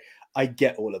nothing, right? I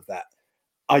get all of that.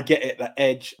 I get it that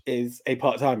Edge is a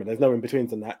part-timer. There's no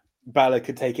in-betweens on that. Balor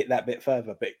could take it that bit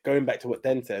further, but going back to what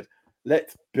Den said,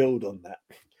 let's build on that.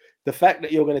 The fact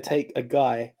that you're going to take a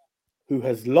guy who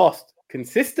has lost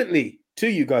consistently to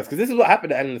you guys, because this is what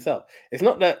happened at NSL. It's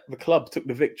not that the club took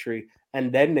the victory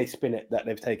and then they spin it that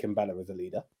they've taken Balor as a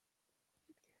leader.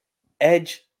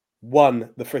 Edge won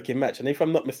the freaking match. And if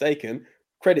I'm not mistaken,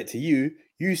 credit to you,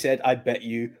 you said, I bet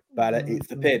you Balor eats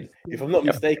the pin. If I'm not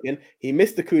mistaken, he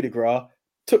missed the coup de grace,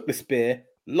 took the spear,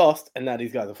 lost, and now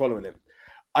these guys are following him.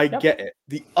 I get it.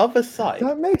 The other side,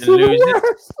 that makes it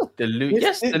worse. The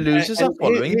losers are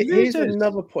following. Here's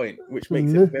another point which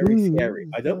makes it very scary.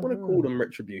 I don't want to call them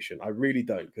retribution. I really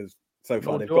don't, because so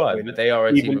far they've got wins. But they are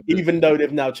even though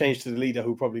they've now changed to the leader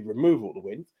who probably remove all the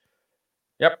wins.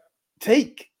 Yep.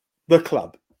 Take the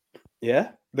club. Yeah,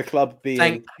 the club being.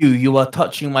 Thank you. You are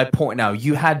touching my point now.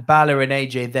 You had Balor and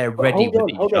AJ there ready with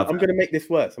each other. I'm going to make this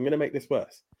worse.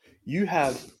 You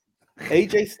have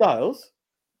AJ Styles,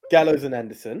 Gallows and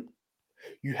Anderson.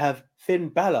 You have Finn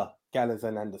Balor, Gallows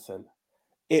and Anderson.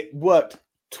 It worked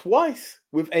twice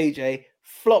with AJ,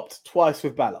 flopped twice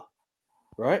with Balor.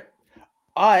 Right?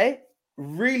 I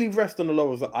really rest on the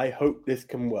laurels that I hope this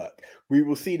can work. We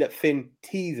will see that Finn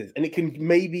teases, and it can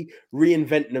maybe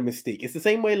reinvent the mystique. It's the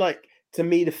same way, like, to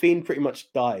me, the Fiend pretty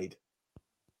much died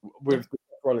with the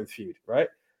Rollins feud, right?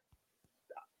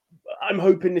 I'm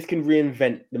hoping this can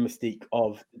reinvent the mystique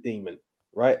of the demon,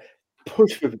 right?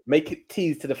 Push with it, make it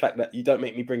tease to the fact that you don't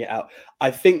make me bring it out.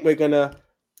 I think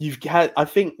I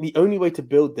think the only way to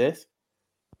build this,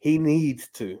 he needs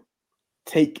to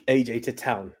take AJ to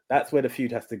town. That's where the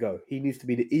feud has to go. He needs to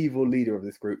be the evil leader of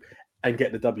this group and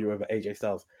get the W over AJ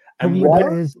Styles. And why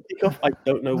I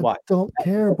don't know why. I don't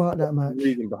care about that match.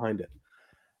 Reason behind it.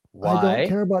 Why? I don't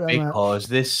care about that because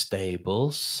this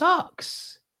stable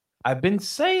sucks. I've been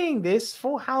saying this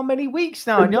for how many weeks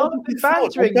now? And y'all have been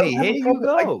bantering me. Here you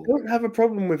go. I don't have a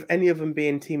problem with any of them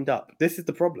being teamed up. This is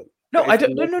the problem. No, I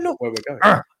don't. No. Where we're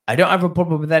going. I don't have a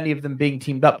problem with any of them being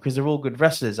teamed up because they're all good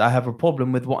wrestlers. I have a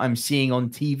problem with what I'm seeing on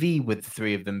TV with the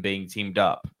three of them being teamed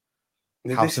up.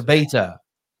 House of Beta.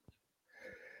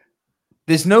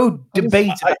 There's no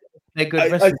debate. they're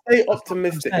good. I stay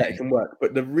optimistic that it can work,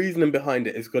 but the reasoning behind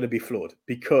it is going to be flawed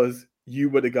because you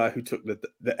were the guy who took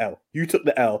the L. You took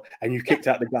the L and you kicked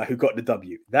out the guy who got the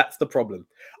W. That's the problem.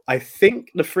 I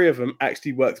think the three of them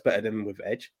actually works better than with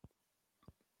Edge,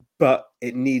 but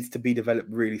it needs to be developed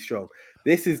really strong.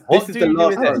 This is the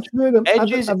last time.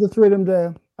 Have the three of them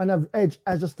there and have Edge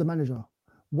as just the manager.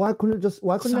 Why couldn't they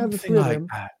have the three of them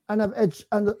and have Edge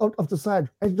off the side?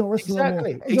 Edge don't wrestle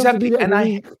exactly.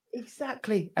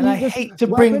 Exactly. And I hate to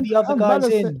bring the other guys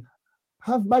in.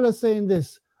 Have Balor saying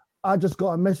this, I just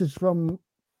got a message from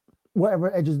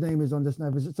whatever Edge's name is on this now.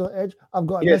 Is it so Edge? I've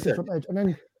got a message from Edge.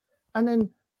 And then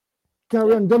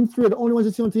carry on. Them three are the only ones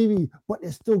you see on TV, but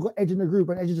they still got Edge in the group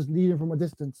and Edge is just leading from a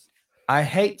distance. I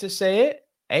hate to say it.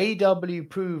 AEW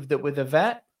proved that with a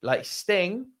vet like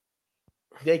Sting,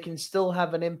 they can still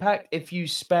have an impact if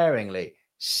used sparingly.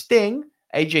 Sting,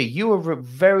 AJ, you were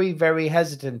very, very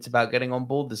hesitant about getting on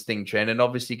board the Sting train. And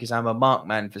obviously, because I'm a mark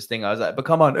man for Sting, I was like, but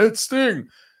come on, it's Sting.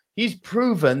 He's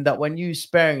proven that when used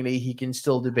sparingly, he can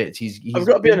still do bits. I've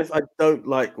got to be honest, I don't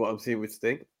like what I'm seeing with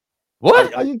Sting.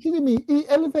 What? Are you kidding me? He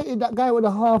elevated that guy with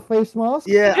a half face mask.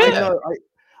 Yeah. I know.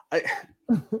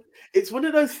 It's one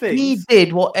of those things. He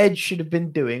did what Edge should have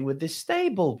been doing with this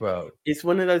stable, bro. It's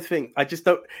one of those things. I just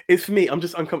don't. It's for me. I'm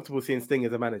just uncomfortable seeing Sting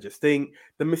as a manager. Sting,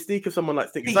 the mystique of someone like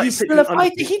Sting. He's like still a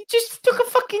fighter. He just took a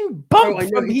fucking bump. Bro,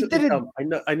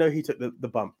 I know he took the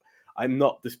bump. I'm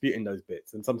not disputing those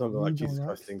bits. And sometimes I'm like, Jesus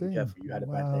Christ, Sting, be careful. You had a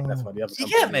bad day. That's why the other. You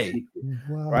get me,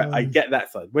 right? I get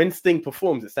that side. When Sting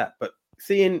performs, it's that. But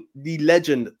seeing the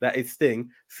legend that is Sting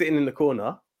sitting in the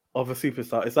corner of a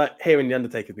superstar, it's like hearing the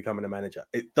Undertaker becoming a manager.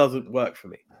 It doesn't work for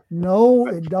me. No,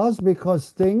 it does, because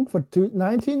Sting for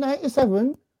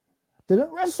 1997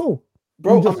 didn't wrestle.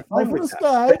 Bro, I'm fine with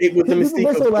that. But it was the mistake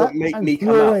of what made me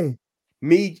come out.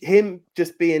 Him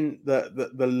just being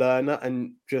the learner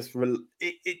and just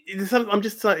I'm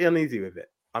just slightly uneasy with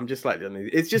it. I'm just slightly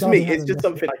uneasy. It's just me. It's just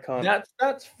something I can't.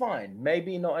 That's fine.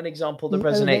 Maybe not an example that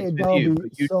resonates with you,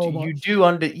 but you do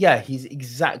under. Yeah, he's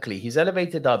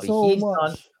elevated Darby. He's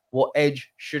done what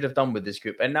Edge should have done with this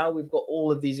group, and now we've got all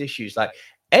of these issues. Like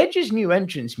Edge's new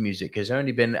entrance music has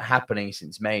only been happening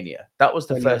since Mania. That was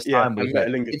the first time we got.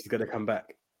 Metalingus is going to come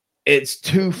back. It's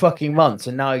 2 fucking months,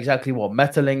 and now exactly what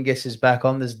Metalingus is back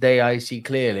on this day. I see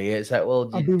clearly. It's like,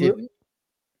 well,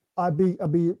 I'll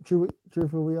be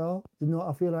truthful with y'all. You know,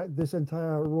 I feel like this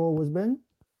entire Raw has been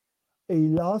a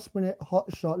last minute hot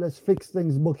shot. Let's fix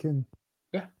things booking.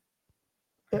 Yeah.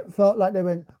 It felt like they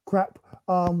went, crap.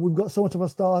 We've got so much of our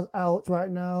stars out right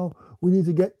now. We need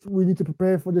to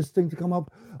prepare for this thing to come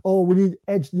up. Oh, we need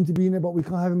Edge to be in there, but we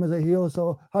can't have him as a heel.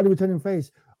 So how do we turn him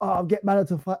face? Get Balor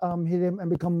to hit him and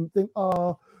become thing.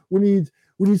 We need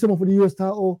someone for the US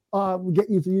title. We get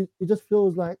you to use. It just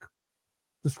feels like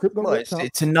the script got ripped up.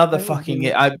 It's another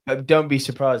fucking. I don't be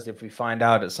surprised if we find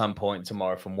out at some point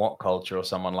tomorrow from What Culture or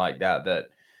someone like that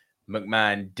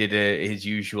McMahon did his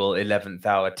usual 11th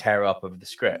hour tear up of the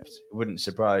script. It wouldn't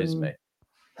surprise me.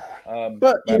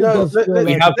 But you know,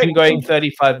 we have been going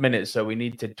 35 minutes, so we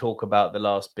need to talk about the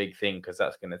last big thing because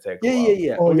that's going to take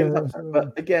a while.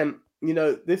 But again, you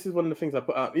know, this is one of the things I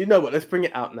put out. You know what? Let's bring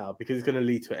it out now because it's going to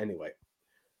lead to it anyway.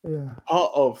 Yeah.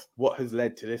 Part of what has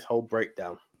led to this whole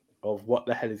breakdown of what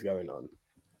the hell is going on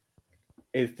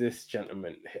is this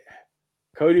gentleman here,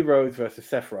 Cody Rhodes versus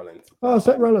Seth Rollins. Oh,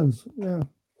 Seth Rollins. Yeah.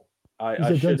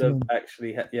 I should have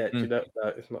actually. You know, no,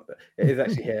 it's not that. It is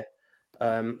actually here.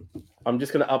 I'm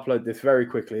just going to upload this very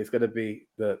quickly. It's going to be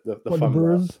the fun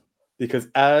one, because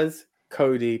as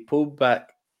Cody pulled back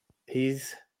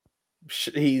his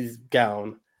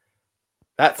gown,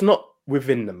 that's not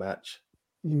within the match.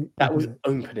 That was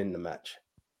opening the match.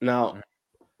 Now,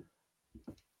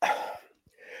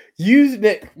 using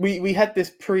it, we had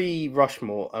this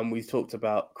pre-Rushmore, and we talked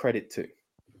about credit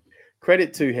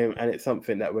to him, and it's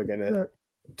something that we're going to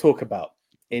talk about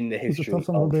in the history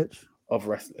of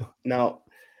wrestling. Now,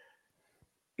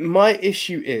 my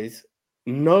issue is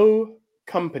no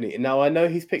company. Now, I know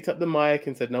he's picked up the mic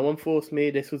and said, no one forced me.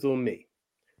 This was all me.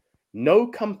 No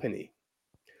company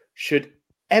should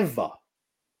ever,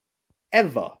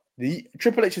 the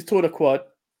Triple H has torn a quad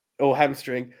or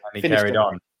hamstring. And he carried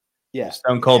on. Yeah.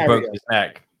 Stone Cold broke his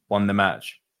neck, won the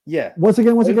match. Yeah. Once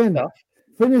again.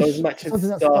 Finish. Those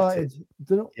matches started.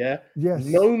 Yeah. Yes.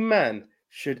 No man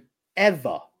should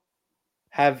ever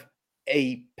have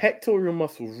a pectoral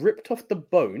muscle ripped off the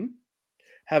bone,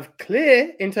 have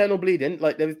clear internal bleeding.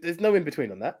 Like there's no in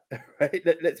between on that. Right?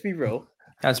 Let's be real.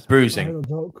 That's bruising. I heard a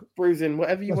joke. Bruising,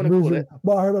 whatever you want to call it.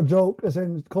 But I heard a joke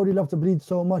saying Cody loved to bleed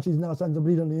so much he's now starting to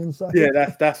bleed on the inside.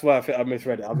 Yeah, that's why I think I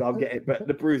misread it. I'll get it. But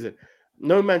the bruising,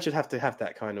 no man should have to have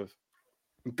that kind of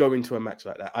go into a match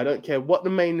like that. I don't care what the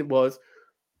main was.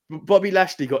 Bobby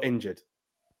Lashley got injured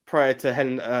prior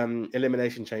to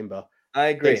Elimination Chamber. I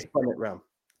agree. They spun it round.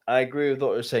 I agree with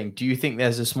what you're saying. Do you think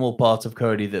there's a small part of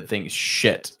Cody that thinks,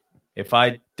 shit, if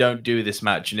I don't do this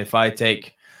match and if I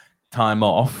take time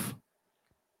off,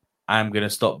 I'm going to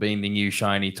stop being the new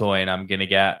shiny toy and I'm going to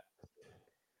get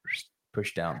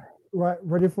pushed down? Right,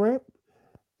 ready for it?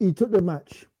 He took the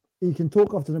match. He can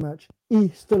talk after the match. He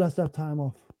still has to have time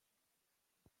off.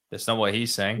 That's not what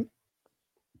he's saying.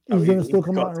 He's going to still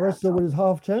come out and wrestle with his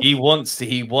half chest. He wants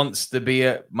to be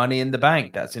at Money in the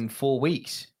Bank. That's in 4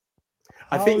 weeks.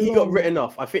 I think he got written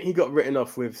off. I think he got written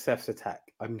off with Seth's attack.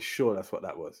 I'm sure that's what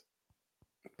that was.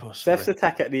 Possibly. Seth's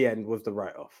attack at the end was the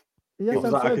write-off. It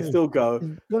was like, I can still go.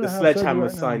 The sledgehammer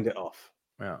signed it off.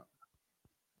 Yeah.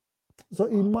 So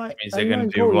he might. Means they're going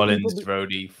to do Rollins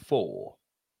Brody 4.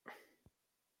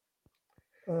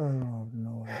 Oh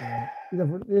no! You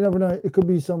never know. It could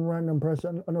be some random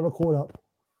person, another call up.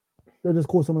 They'll just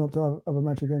call someone up to have a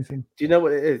match against him. Do you know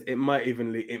what it is? It might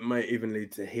even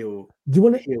lead to heel. Do you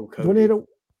want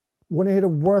to hear the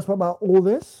worst part about all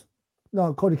this?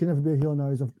 No, Cody can never be a heel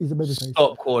now. He's a babyface.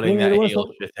 Stop calling that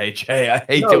heel shit, AJ. I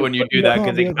hate it when you do that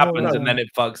because it happens and then it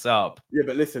fucks up. Yeah,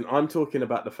 but listen, I'm talking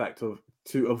about the fact of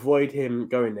to avoid him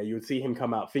going there. You would see him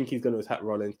come out, think he's going to attack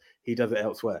Rollins. He does it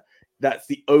elsewhere. That's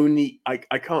the only.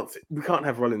 We can't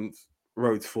have Rollins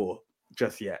Rhodes 4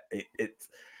 just yet.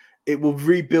 It will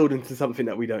rebuild into something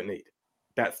that we don't need.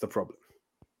 That's the problem.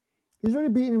 He's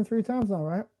already beaten him 3 times now,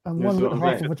 right? And one with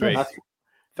half of a chest.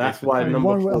 That's why number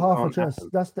one 4 with half a chest. Happen.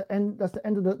 That's the end. That's the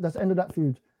end of that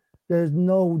feud. There's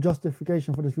no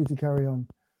justification for this feud to carry on.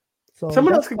 So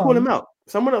someone else can call him out.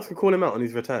 Someone else can call him out on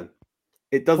his return.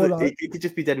 It doesn't. It could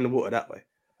just be dead in the water that way.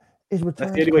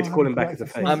 That's the only way to call him back as a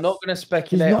face. I'm not going to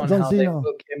speculate on how they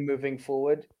book him moving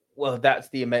forward. Well, that's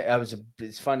the.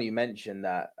 It's funny you mentioned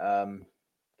that.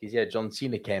 Because John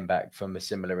Cena came back from a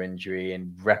similar injury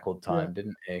in record time,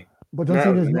 didn't he? But John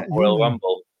Cena's not Royal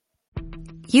Rumble.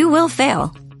 You will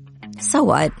fail. So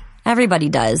what? Everybody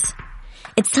does.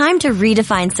 It's time to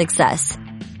redefine success.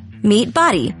 Meet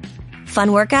Body. Fun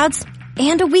workouts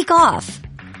and a week off.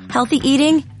 Healthy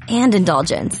eating and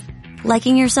indulgence.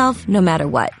 Liking yourself no matter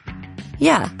what.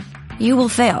 Yeah, you will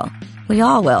fail. We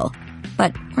all will.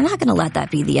 But we're not going to let that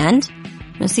be the end.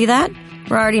 You see that?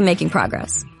 We're already making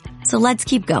progress. So let's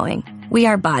keep going. We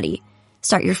are Body.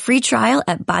 Start your free trial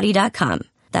at body.com.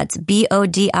 That's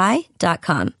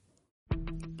BODI.com.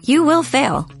 You will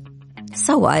fail.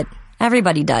 So what?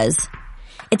 Everybody does.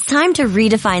 It's time to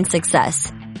redefine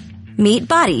success. Meet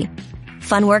Body.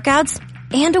 Fun workouts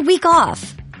and a week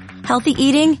off. Healthy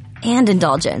eating and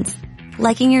indulgence.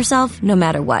 Liking yourself no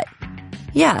matter what.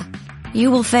 Yeah, you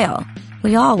will fail.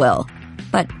 We all will.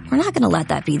 But we're not going to let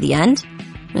that be the end.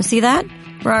 You see that?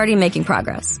 We're already making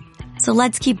progress. So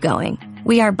let's keep going.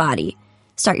 We are Body.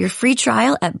 Start your free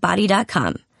trial at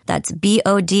body.com. That's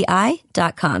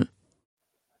BODI.com.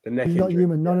 He's not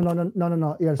human.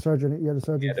 No. He had a surgery. He had a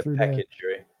surgery. He had a pec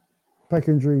injury. Pec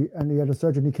injury, and he had a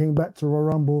surgery. He came back to Royal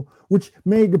Rumble, which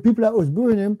made the people that was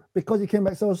booing him because he came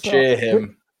back so cheered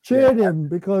him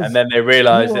because. And then they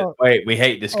realized that wait, we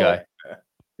hate this guy.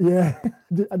 Yeah,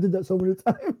 I did that so many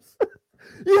times.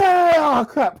 Yeah,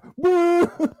 crap. Boo!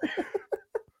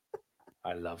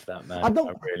 I love that man.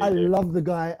 I love the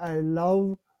guy. I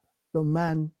love the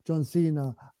man, John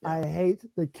Cena. Yeah. I hate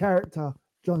the character,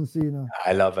 John Cena.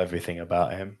 I love everything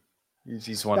about him.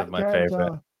 He's one of my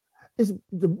favorite.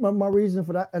 My reason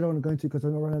for that, I don't want to go into because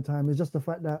I'm not running out of time, is just the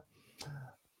fact that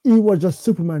he was just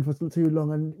Superman for too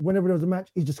long. And whenever there was a match,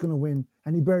 he's just going to win.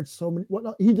 And he buried so many.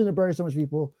 He didn't bury so much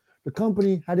people. The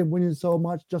company had him winning so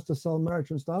much just to sell merch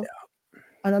and stuff. Yeah.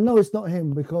 And I know it's not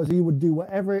him because he would do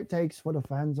whatever it takes for the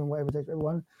fans and whatever it takes for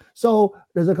everyone. So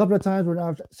there's a couple of times when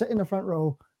I was sitting in the front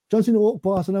row, John Cena walked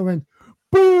past and I went,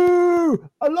 boo!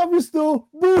 I love you still.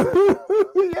 Boo!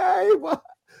 Yay!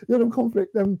 You know,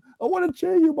 conflict. I want to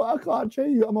cheer you, but I can't cheer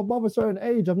you. I'm above a certain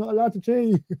age. I'm not allowed to cheer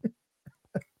you.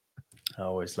 I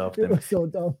always loved him. So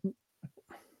dumb.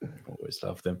 Always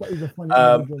loved him.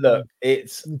 Look,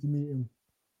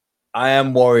 I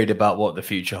am worried about what the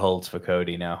future holds for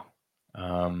Cody now.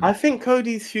 I think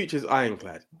Cody's future is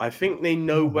ironclad. I think they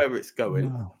know where it's going.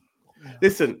 No.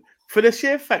 Listen, for the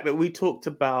sheer fact that we talked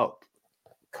about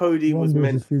Cody was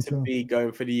meant to be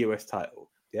going for the US title,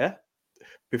 yeah,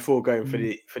 before going for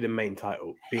the main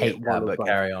title. Hate that, but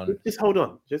carry on. Just hold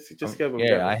on. Just go.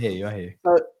 Yeah, I hear you.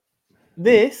 So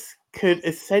this could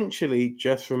essentially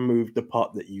just remove the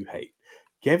part that you hate.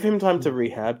 Give him time to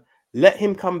rehab. Let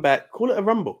him come back. Call it a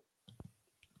Rumble.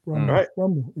 Right?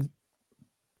 Rumble.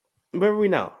 Where are we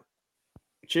now?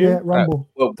 June? Yeah, Rumble.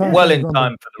 Well in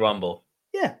time for the Rumble.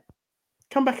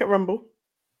 come back at Rumble,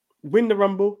 win the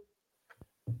Rumble,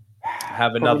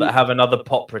 have another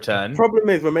pop return. Problem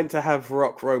is, we're meant to have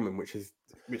Rock Roman, which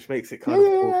makes it kind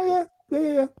of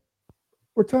yeah.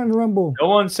 Return the Rumble. No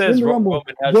one says Rock Roman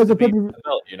has to beat the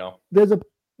belt, you know. There's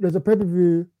a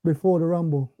pay-per-view before the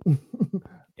Rumble.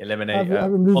 Eliminate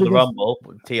for the Rumble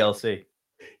TLC.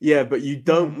 Yeah, but you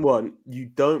don't want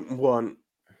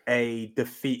a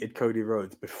defeated Cody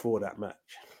Rhodes before that match.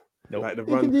 Nope. Like you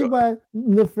can do by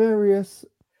nefarious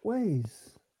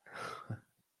ways.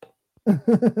 Yeah,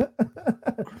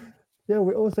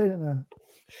 we're all saying it now.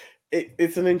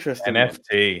 It's an interesting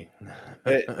NFT.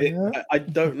 I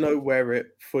don't know where it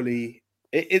fully.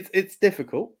 It's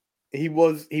difficult. He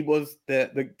was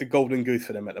the golden goose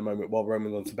for them at the moment while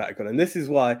Roman's on sabbatical, and this is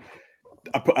why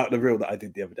I put out the reel that I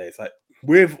did the other day. It's like,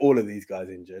 with all of these guys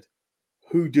injured,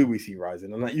 who do we see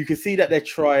rising? And like, you can see that they're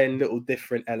trying little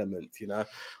different elements. You know,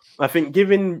 I think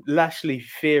giving Lashley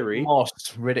Theory,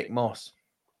 Riddick Moss.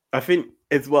 I think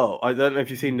as well. I don't know if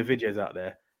you've seen the videos out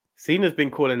there. Cena's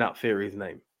been calling out Theory's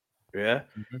name. Yeah,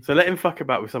 so let him fuck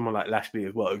about with someone like Lashley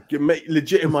as well.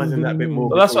 Legitimizing that bit more.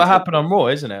 Well, that's what happened on Raw,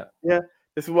 isn't it? Yeah,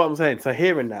 this is what I'm saying. So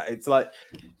hearing that, it's like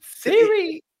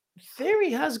Theory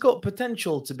has got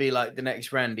potential to be like the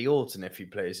next Randy Orton if he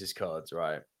plays his cards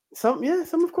right. Some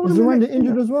of course. Is Randy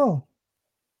injured as well?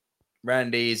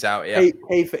 Randy's out. Yeah,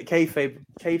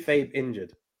 kayfabe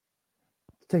injured.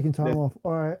 Taking time off.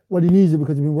 All right. Well, he needs it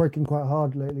because he's been working quite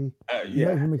hard lately.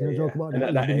 Yeah, making a joke about it.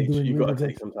 At that age, you've got to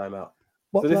take some time out.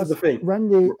 But so this is the thing.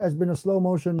 Randy has been a slow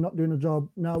motion, not doing a job.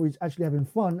 Now he's actually having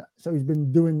fun, so he's been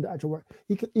doing the actual work.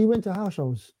 He went to house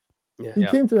shows. Yeah. He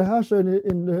came to the house show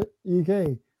in the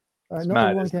UK. Not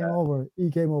everyone came over.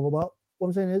 He came over. But what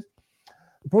I'm saying is,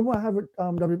 the problem I have with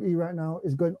WWE right now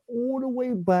is going all the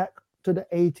way back to the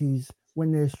 80s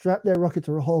when they strapped their rocket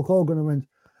to Hulk Hogan and went,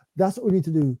 that's what we need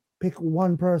to do. Pick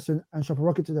one person and strap a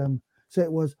rocket to them. So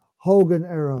it was Hogan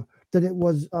era. Then it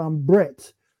was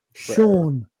Brett,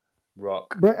 Shawn.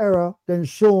 Rock. Brett era, then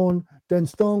Shawn, then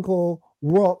Stone Cold,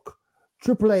 Rock,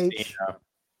 Triple H, Cena.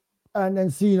 And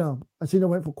then Cena. And Cena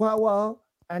went for quite a while,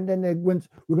 and then they went,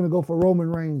 we're going to go for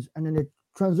Roman Reigns. And then the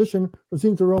transition from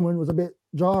Cena to Roman was a bit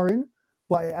jarring,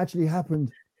 but it actually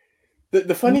happened.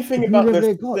 The funny thing about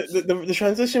the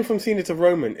transition from Cena to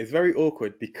Roman is very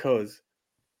awkward because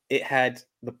it had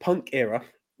the Punk era,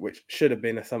 which should have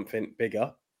been something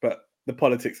bigger, but the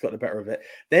politics got the better of it.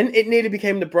 Then it nearly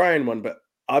became the Bryan one, but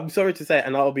I'm sorry to say,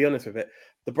 and I'll be honest with it,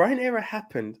 the Bryan era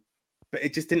happened, but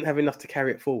it just didn't have enough to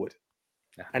carry it forward.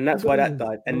 And that's why that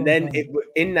died. And then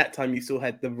in that time, you still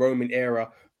had the Roman era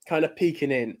kind of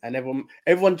peeking in, and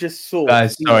everyone just saw.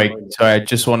 Guys, sorry, I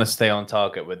just want to stay on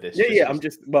target with this. Yeah, we're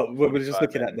just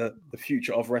looking at the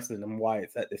future of wrestling and why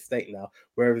it's at this state now.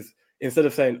 Whereas instead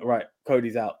of saying, right,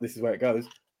 Cody's out, this is where it goes,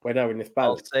 we're now in this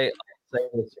balance. I'll say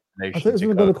this. I think it's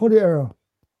going to go to the Cody era.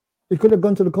 It could have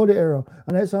gone to the Cody era,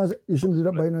 and that sounds you shouldn't do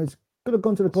that, but it could have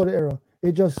gone to the Cody era.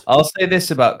 I'll say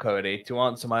this about Cody to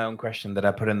answer my own question that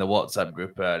I put in the WhatsApp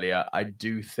group earlier. I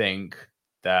do think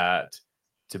that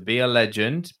to be a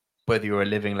legend, whether you're a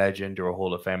living legend or a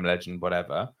Hall of Fame legend,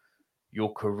 whatever,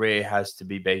 your career has to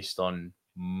be based on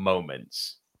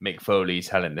moments. Mick Foley's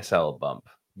Hell in the Cell bump,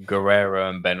 Guerrero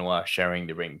and Benoit sharing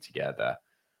the ring together,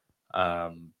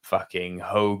 fucking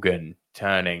Hogan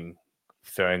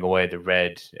throwing away the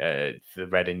red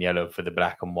and yellow for the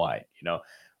black and white. You know,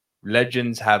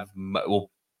 legends have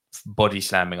body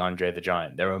slamming Andre the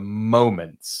Giant. There are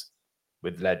moments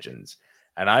with legends,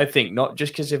 and I think not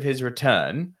just because of his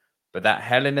return, but that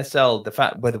Hell in a Cell, the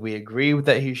fact whether we agree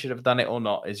that he should have done it or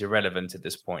not is irrelevant at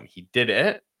this point. He did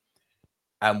it,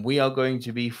 and we are going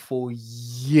to be for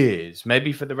years,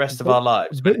 maybe for the rest of our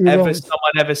lives. Whenever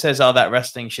someone ever says, "Oh, that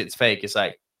wrestling shit's fake," it's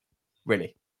like,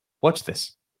 really, watch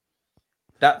this.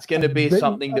 That's going to be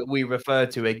something that we refer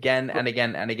to again and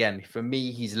again and again. For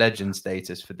me, he's legend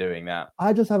status for doing that.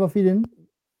 I just have a feeling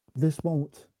this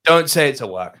won't. Don't say it's a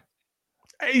work.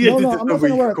 No, I'm not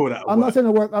saying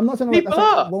it work. I'm not saying it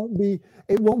work.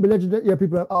 It won't be legendary. Yeah,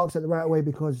 people have asked it the right way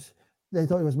because they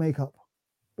thought it was makeup.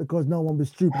 Because no one was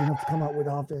stupid enough to come out with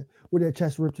their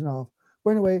chest ripped in half.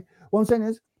 But anyway, what I'm saying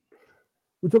is,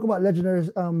 we talk about legendary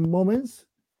moments.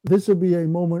 This will be a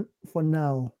moment for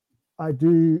now. I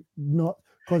do not.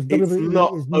 Because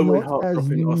WWE is not as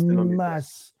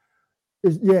mass.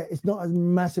 It's not as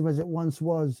massive as it once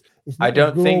was. I'm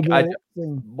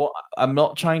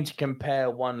not trying to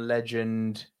compare one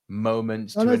legend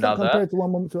moment to another. Compared to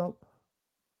one moment to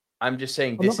I'm just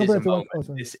saying this is a moment.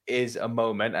 This is a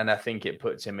moment, and I think it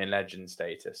puts him in legend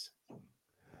status.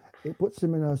 It puts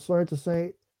him in a, sorry to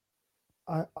say,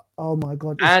 Oh my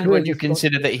God! And when you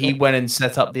consider that he went and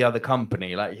set up the other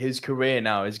company, like his career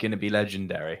now is going to be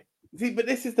legendary. See, but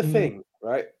this is the thing,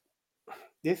 right?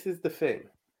 This is the thing.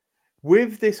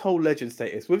 With this whole legend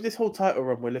status, with this whole title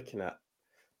run we're looking at,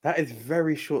 that is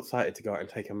very short-sighted to go out and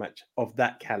take a match of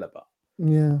that caliber.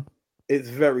 Yeah. It's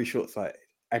very short-sighted.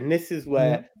 And this is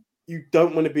where you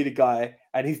don't want to be the guy,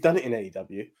 and he's done it in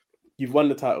AEW. You've won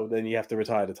the title, then you have to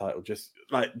retire the title. Just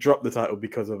like drop the title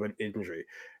because of an injury.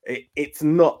 It's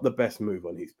not the best move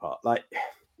on his part. Like,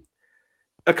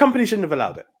 a company shouldn't have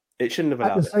allowed it. It shouldn't have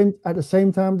allowed it. At the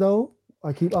same time, though,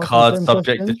 I keep asking cards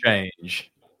subject to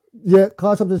change. Yeah,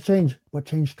 cards subject to change, but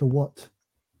change to what?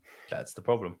 That's the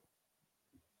problem.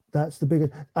 That's the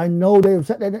biggest. I know they've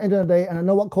said at the end of the day, and I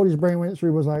know what Cody's brain went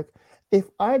through was like, if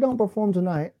I don't perform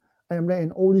tonight, I am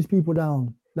letting all these people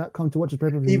down that come to watch the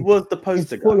pay-per-view. He was the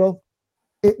poster guy.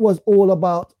 It was all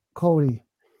about Cody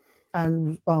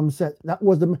and Seth. That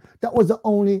was the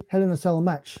only Hell in a Cell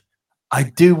match. I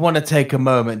do want to take a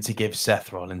moment to give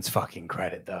Seth Rollins fucking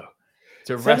credit, though.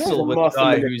 To wrestle with a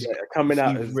guy who's coming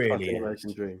out as really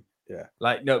American Dream. Yeah.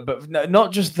 Like, but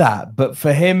not just that, but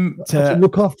for him to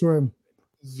look after him.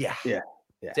 Yeah.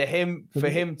 For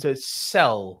him to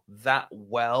sell that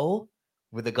well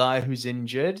with a guy who's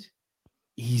injured.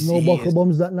 No buckle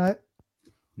bombs that night.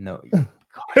 No.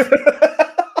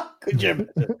 Could you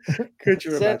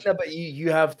imagine? No, but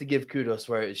you have to give kudos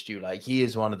where it's due. Like, he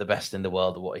is one of the best in the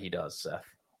world at what he does, Seth.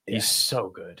 He's so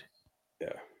good.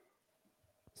 Yeah.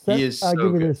 Seth, he is so I'll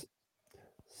give good. You this.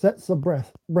 Seth's a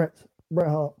Bret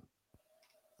Hart.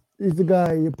 He's the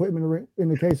guy you put him in the ring in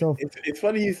the case of. It's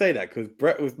funny you say that because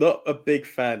Bret was not a big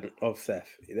fan of Seth.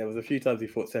 There was a few times he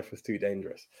thought Seth was too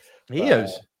dangerous. He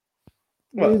is.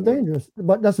 Well, he's dangerous,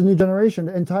 but that's a new generation.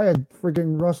 The entire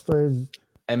freaking roster is.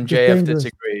 MJF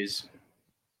disagrees.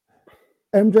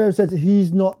 MJF said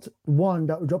he's not one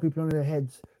that would drop people on their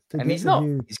heads. And he's not.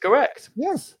 He's correct.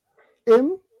 Yes.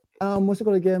 What's it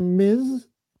called again? Miz.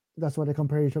 That's why they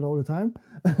compare each other all the time.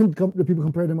 The people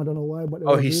compare them. I don't know why, but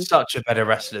he's such a better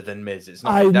wrestler than Miz. It's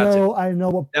not. I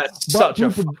know. That's such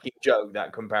a fucking joke.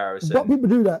 That comparison. But people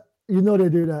do that. You know they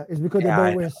do that. It's because they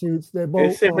both wear suits. They're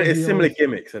both. It's similar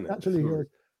gimmicks, isn't it? Actually, yes.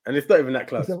 And it's not even that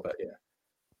close, but yeah.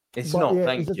 It's not. Yeah,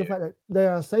 thank it's just you. the fact that they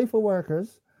are safer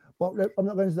workers. But I'm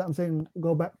not going to say that. I'm saying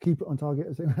go back, keep it on target.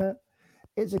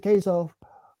 It's a case of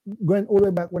going all the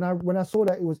way back when I saw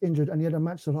that he was injured and he had a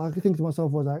match. So I could think to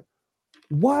myself was like,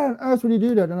 why on earth would he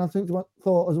do that? And I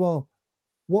thought as well,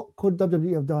 what could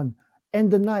WWE have done?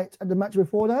 End the night at the match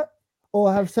before that,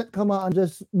 or have Seth come out and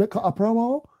just make a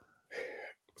promo?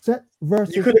 Seth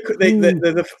versus. You could.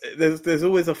 There's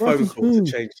always a phone call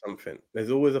to change something.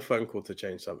 There's always a phone call to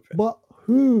change something. But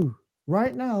who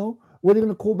right now? What are you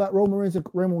going to call back Roman Reigns and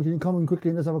Raymond? Can you come in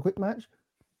quickly and just have a quick match?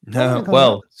 No.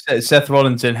 Well, Seth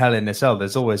Rollins in Hell in a Cell.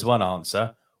 There's always one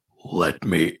answer. Let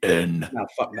me in. No,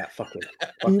 fuck that. Fuck it.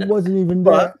 He wasn't even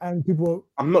there, and people.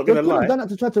 I'm not going to lie. Done that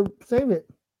to try to save it.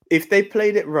 If they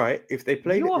played it right,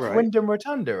 Wyndham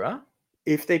Rotunda, huh?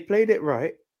 If they played it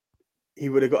right, he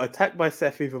would have got attacked by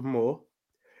Seth even more.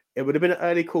 It would have been an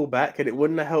early callback, and it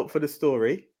wouldn't have helped for the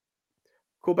story.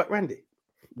 Call back Randy.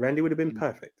 Randy would have been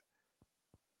perfect.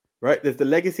 Right? There's the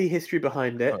legacy history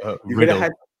behind it.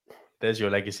 There's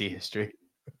your legacy history.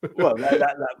 Well,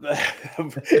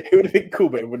 it would have been cool,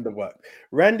 but it wouldn't have worked.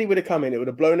 Randy would have come in, it would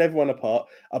have blown everyone apart.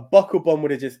 A buckle bomb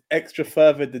would have just extra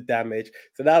furthered the damage.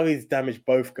 So now he's damaged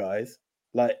both guys.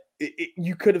 Like,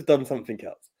 you could have done something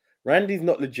else. Randy's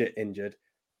not legit injured.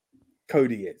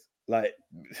 Cody is. Like,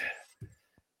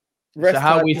 so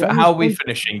how are we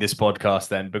finishing this podcast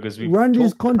then? Because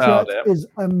Randy's contract is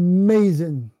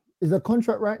amazing. Is a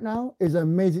contract right now is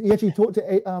amazing. He actually talked to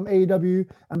AEW,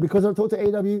 and because I talked to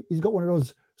AEW, he's got one of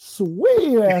those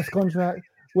sweet ass contracts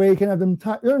where he can have them.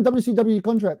 WCW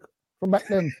contract from back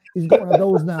then. He's got one of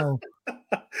those now.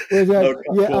 Where he's like,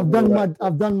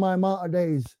 I've done my amount of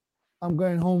days. I'm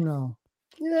going home now.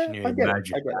 Yeah, can you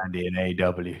imagine Randy in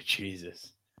AEW?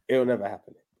 Jesus, it'll never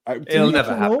happen. It'll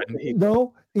never happen.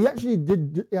 No, he actually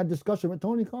did. He had a discussion with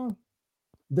Tony Khan.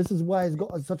 This is why he's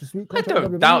got such a sweet contract. I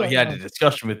don't doubt he had a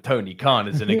discussion with Tony Khan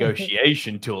as a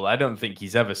negotiation tool. I don't think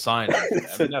he's ever signed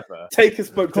it. Never. Taker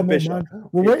spoke to Bishop.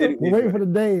 We're waiting for the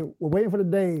day. We're waiting for the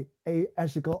day. He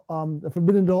actually got the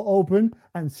Forbidden Door open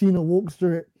and Cena walks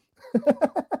through it.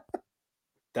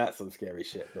 That's some scary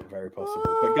shit, but very possible.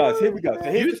 But guys, here we go. So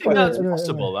here's the question. That's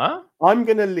possible, huh? I'm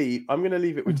gonna leave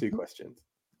it with two questions.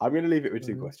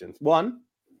 One,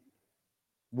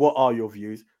 what are your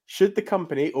views? Should the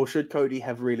company or should Cody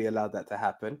have really allowed that to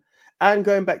happen? And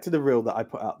going back to the reel that I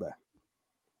put out there,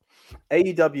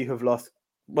 AEW have lost.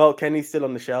 Well, Kenny's still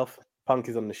on the shelf. Punk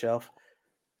is on the shelf.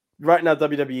 right now,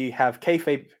 WWE have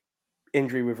kayfabe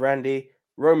injury with Randy.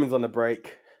 Roman's on the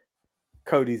break.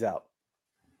 Cody's out.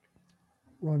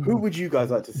 Who would you guys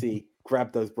like to see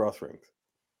grab those brass rings?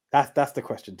 That's the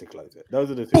question to close it.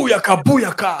 Those are the two. Booyaka,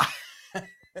 booyaka.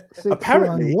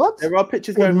 Apparently, there are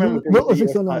pictures going around with the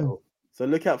US title. So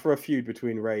look out for a feud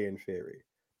between Ray and Theory.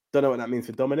 Don't know what that means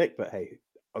for Dominic, but hey,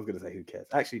 I was going to say who cares.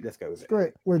 Actually, let's go with it.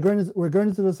 Great. We're going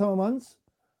into the summer months.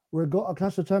 We've got a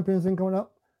Clash of Champions thing coming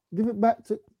up. Give it back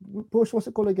to push. What's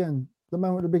it called again? The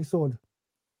man with the big sword.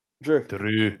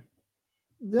 Drew.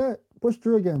 Yeah, push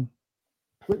Drew again.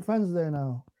 With fans there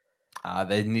now.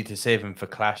 They need to save him for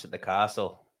Clash at the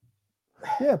Castle.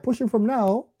 Yeah, push him from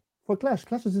now for Clash.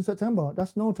 Clash is in September.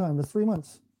 That's no time. That's 3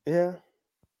 months. Yeah.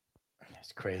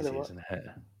 It's crazy, isn't it?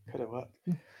 Could have worked.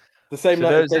 The same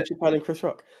night as Dave Chappelle and Chris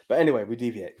Rock. But anyway, we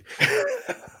deviate.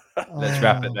 Let's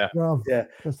wrap it there. Yeah.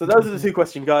 So those are the two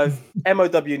questions, guys. MOW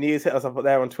News, hit us up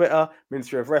there on Twitter,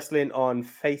 Ministry of Wrestling on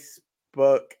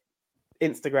Facebook,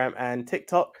 Instagram, and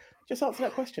TikTok. Just answer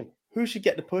that question. Who should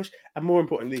get the push? And more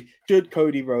importantly, should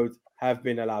Cody Rhodes have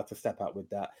been allowed to step out with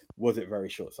that? Was it very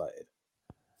short-sighted?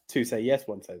 2 say yes,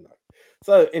 1 say no.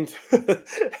 So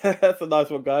that's a nice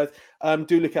one, guys.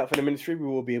 Do look out for the Ministry. We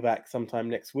will be back sometime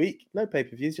next week. No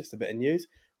pay-per-views, just a bit of news.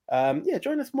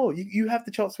 Join us more. You have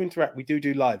the chance to interact. We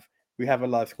do live. We have a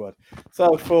live squad.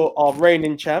 So for our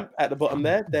reigning champ at the bottom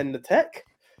there, then the tech.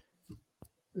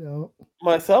 Yeah.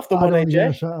 Myself, the one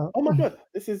AJ. Oh my god,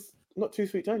 this is not Too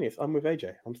Sweet Genius. I'm with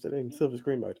AJ. I'm still in silver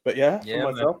screen mode. But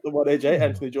for myself, the one AJ,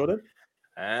 Anthony Jordan.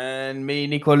 And me,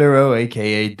 Nicolero,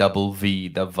 aka Double V,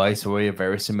 the Viceroy of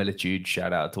Verisimilitude.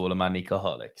 Shout out to all of my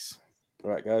Nicoholics.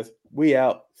 All right, guys. We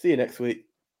out. See you next week.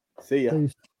 See ya.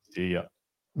 See ya.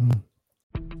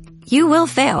 You will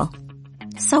fail.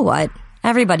 So what?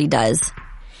 Everybody does.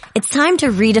 It's time to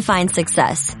redefine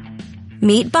success.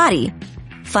 Meet Body.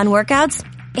 Fun workouts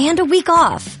and a week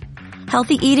off.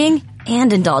 Healthy eating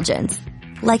and indulgence.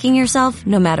 Liking yourself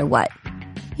no matter what.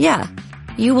 Yeah,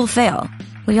 you will fail.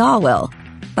 We all will.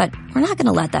 But we're not going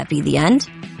to let that be the end.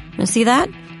 You see that?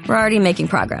 We're already making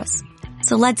progress.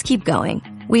 So let's keep going.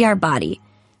 We are Body.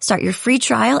 Start your free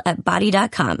trial at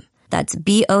body.com. That's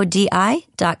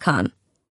BODI.com.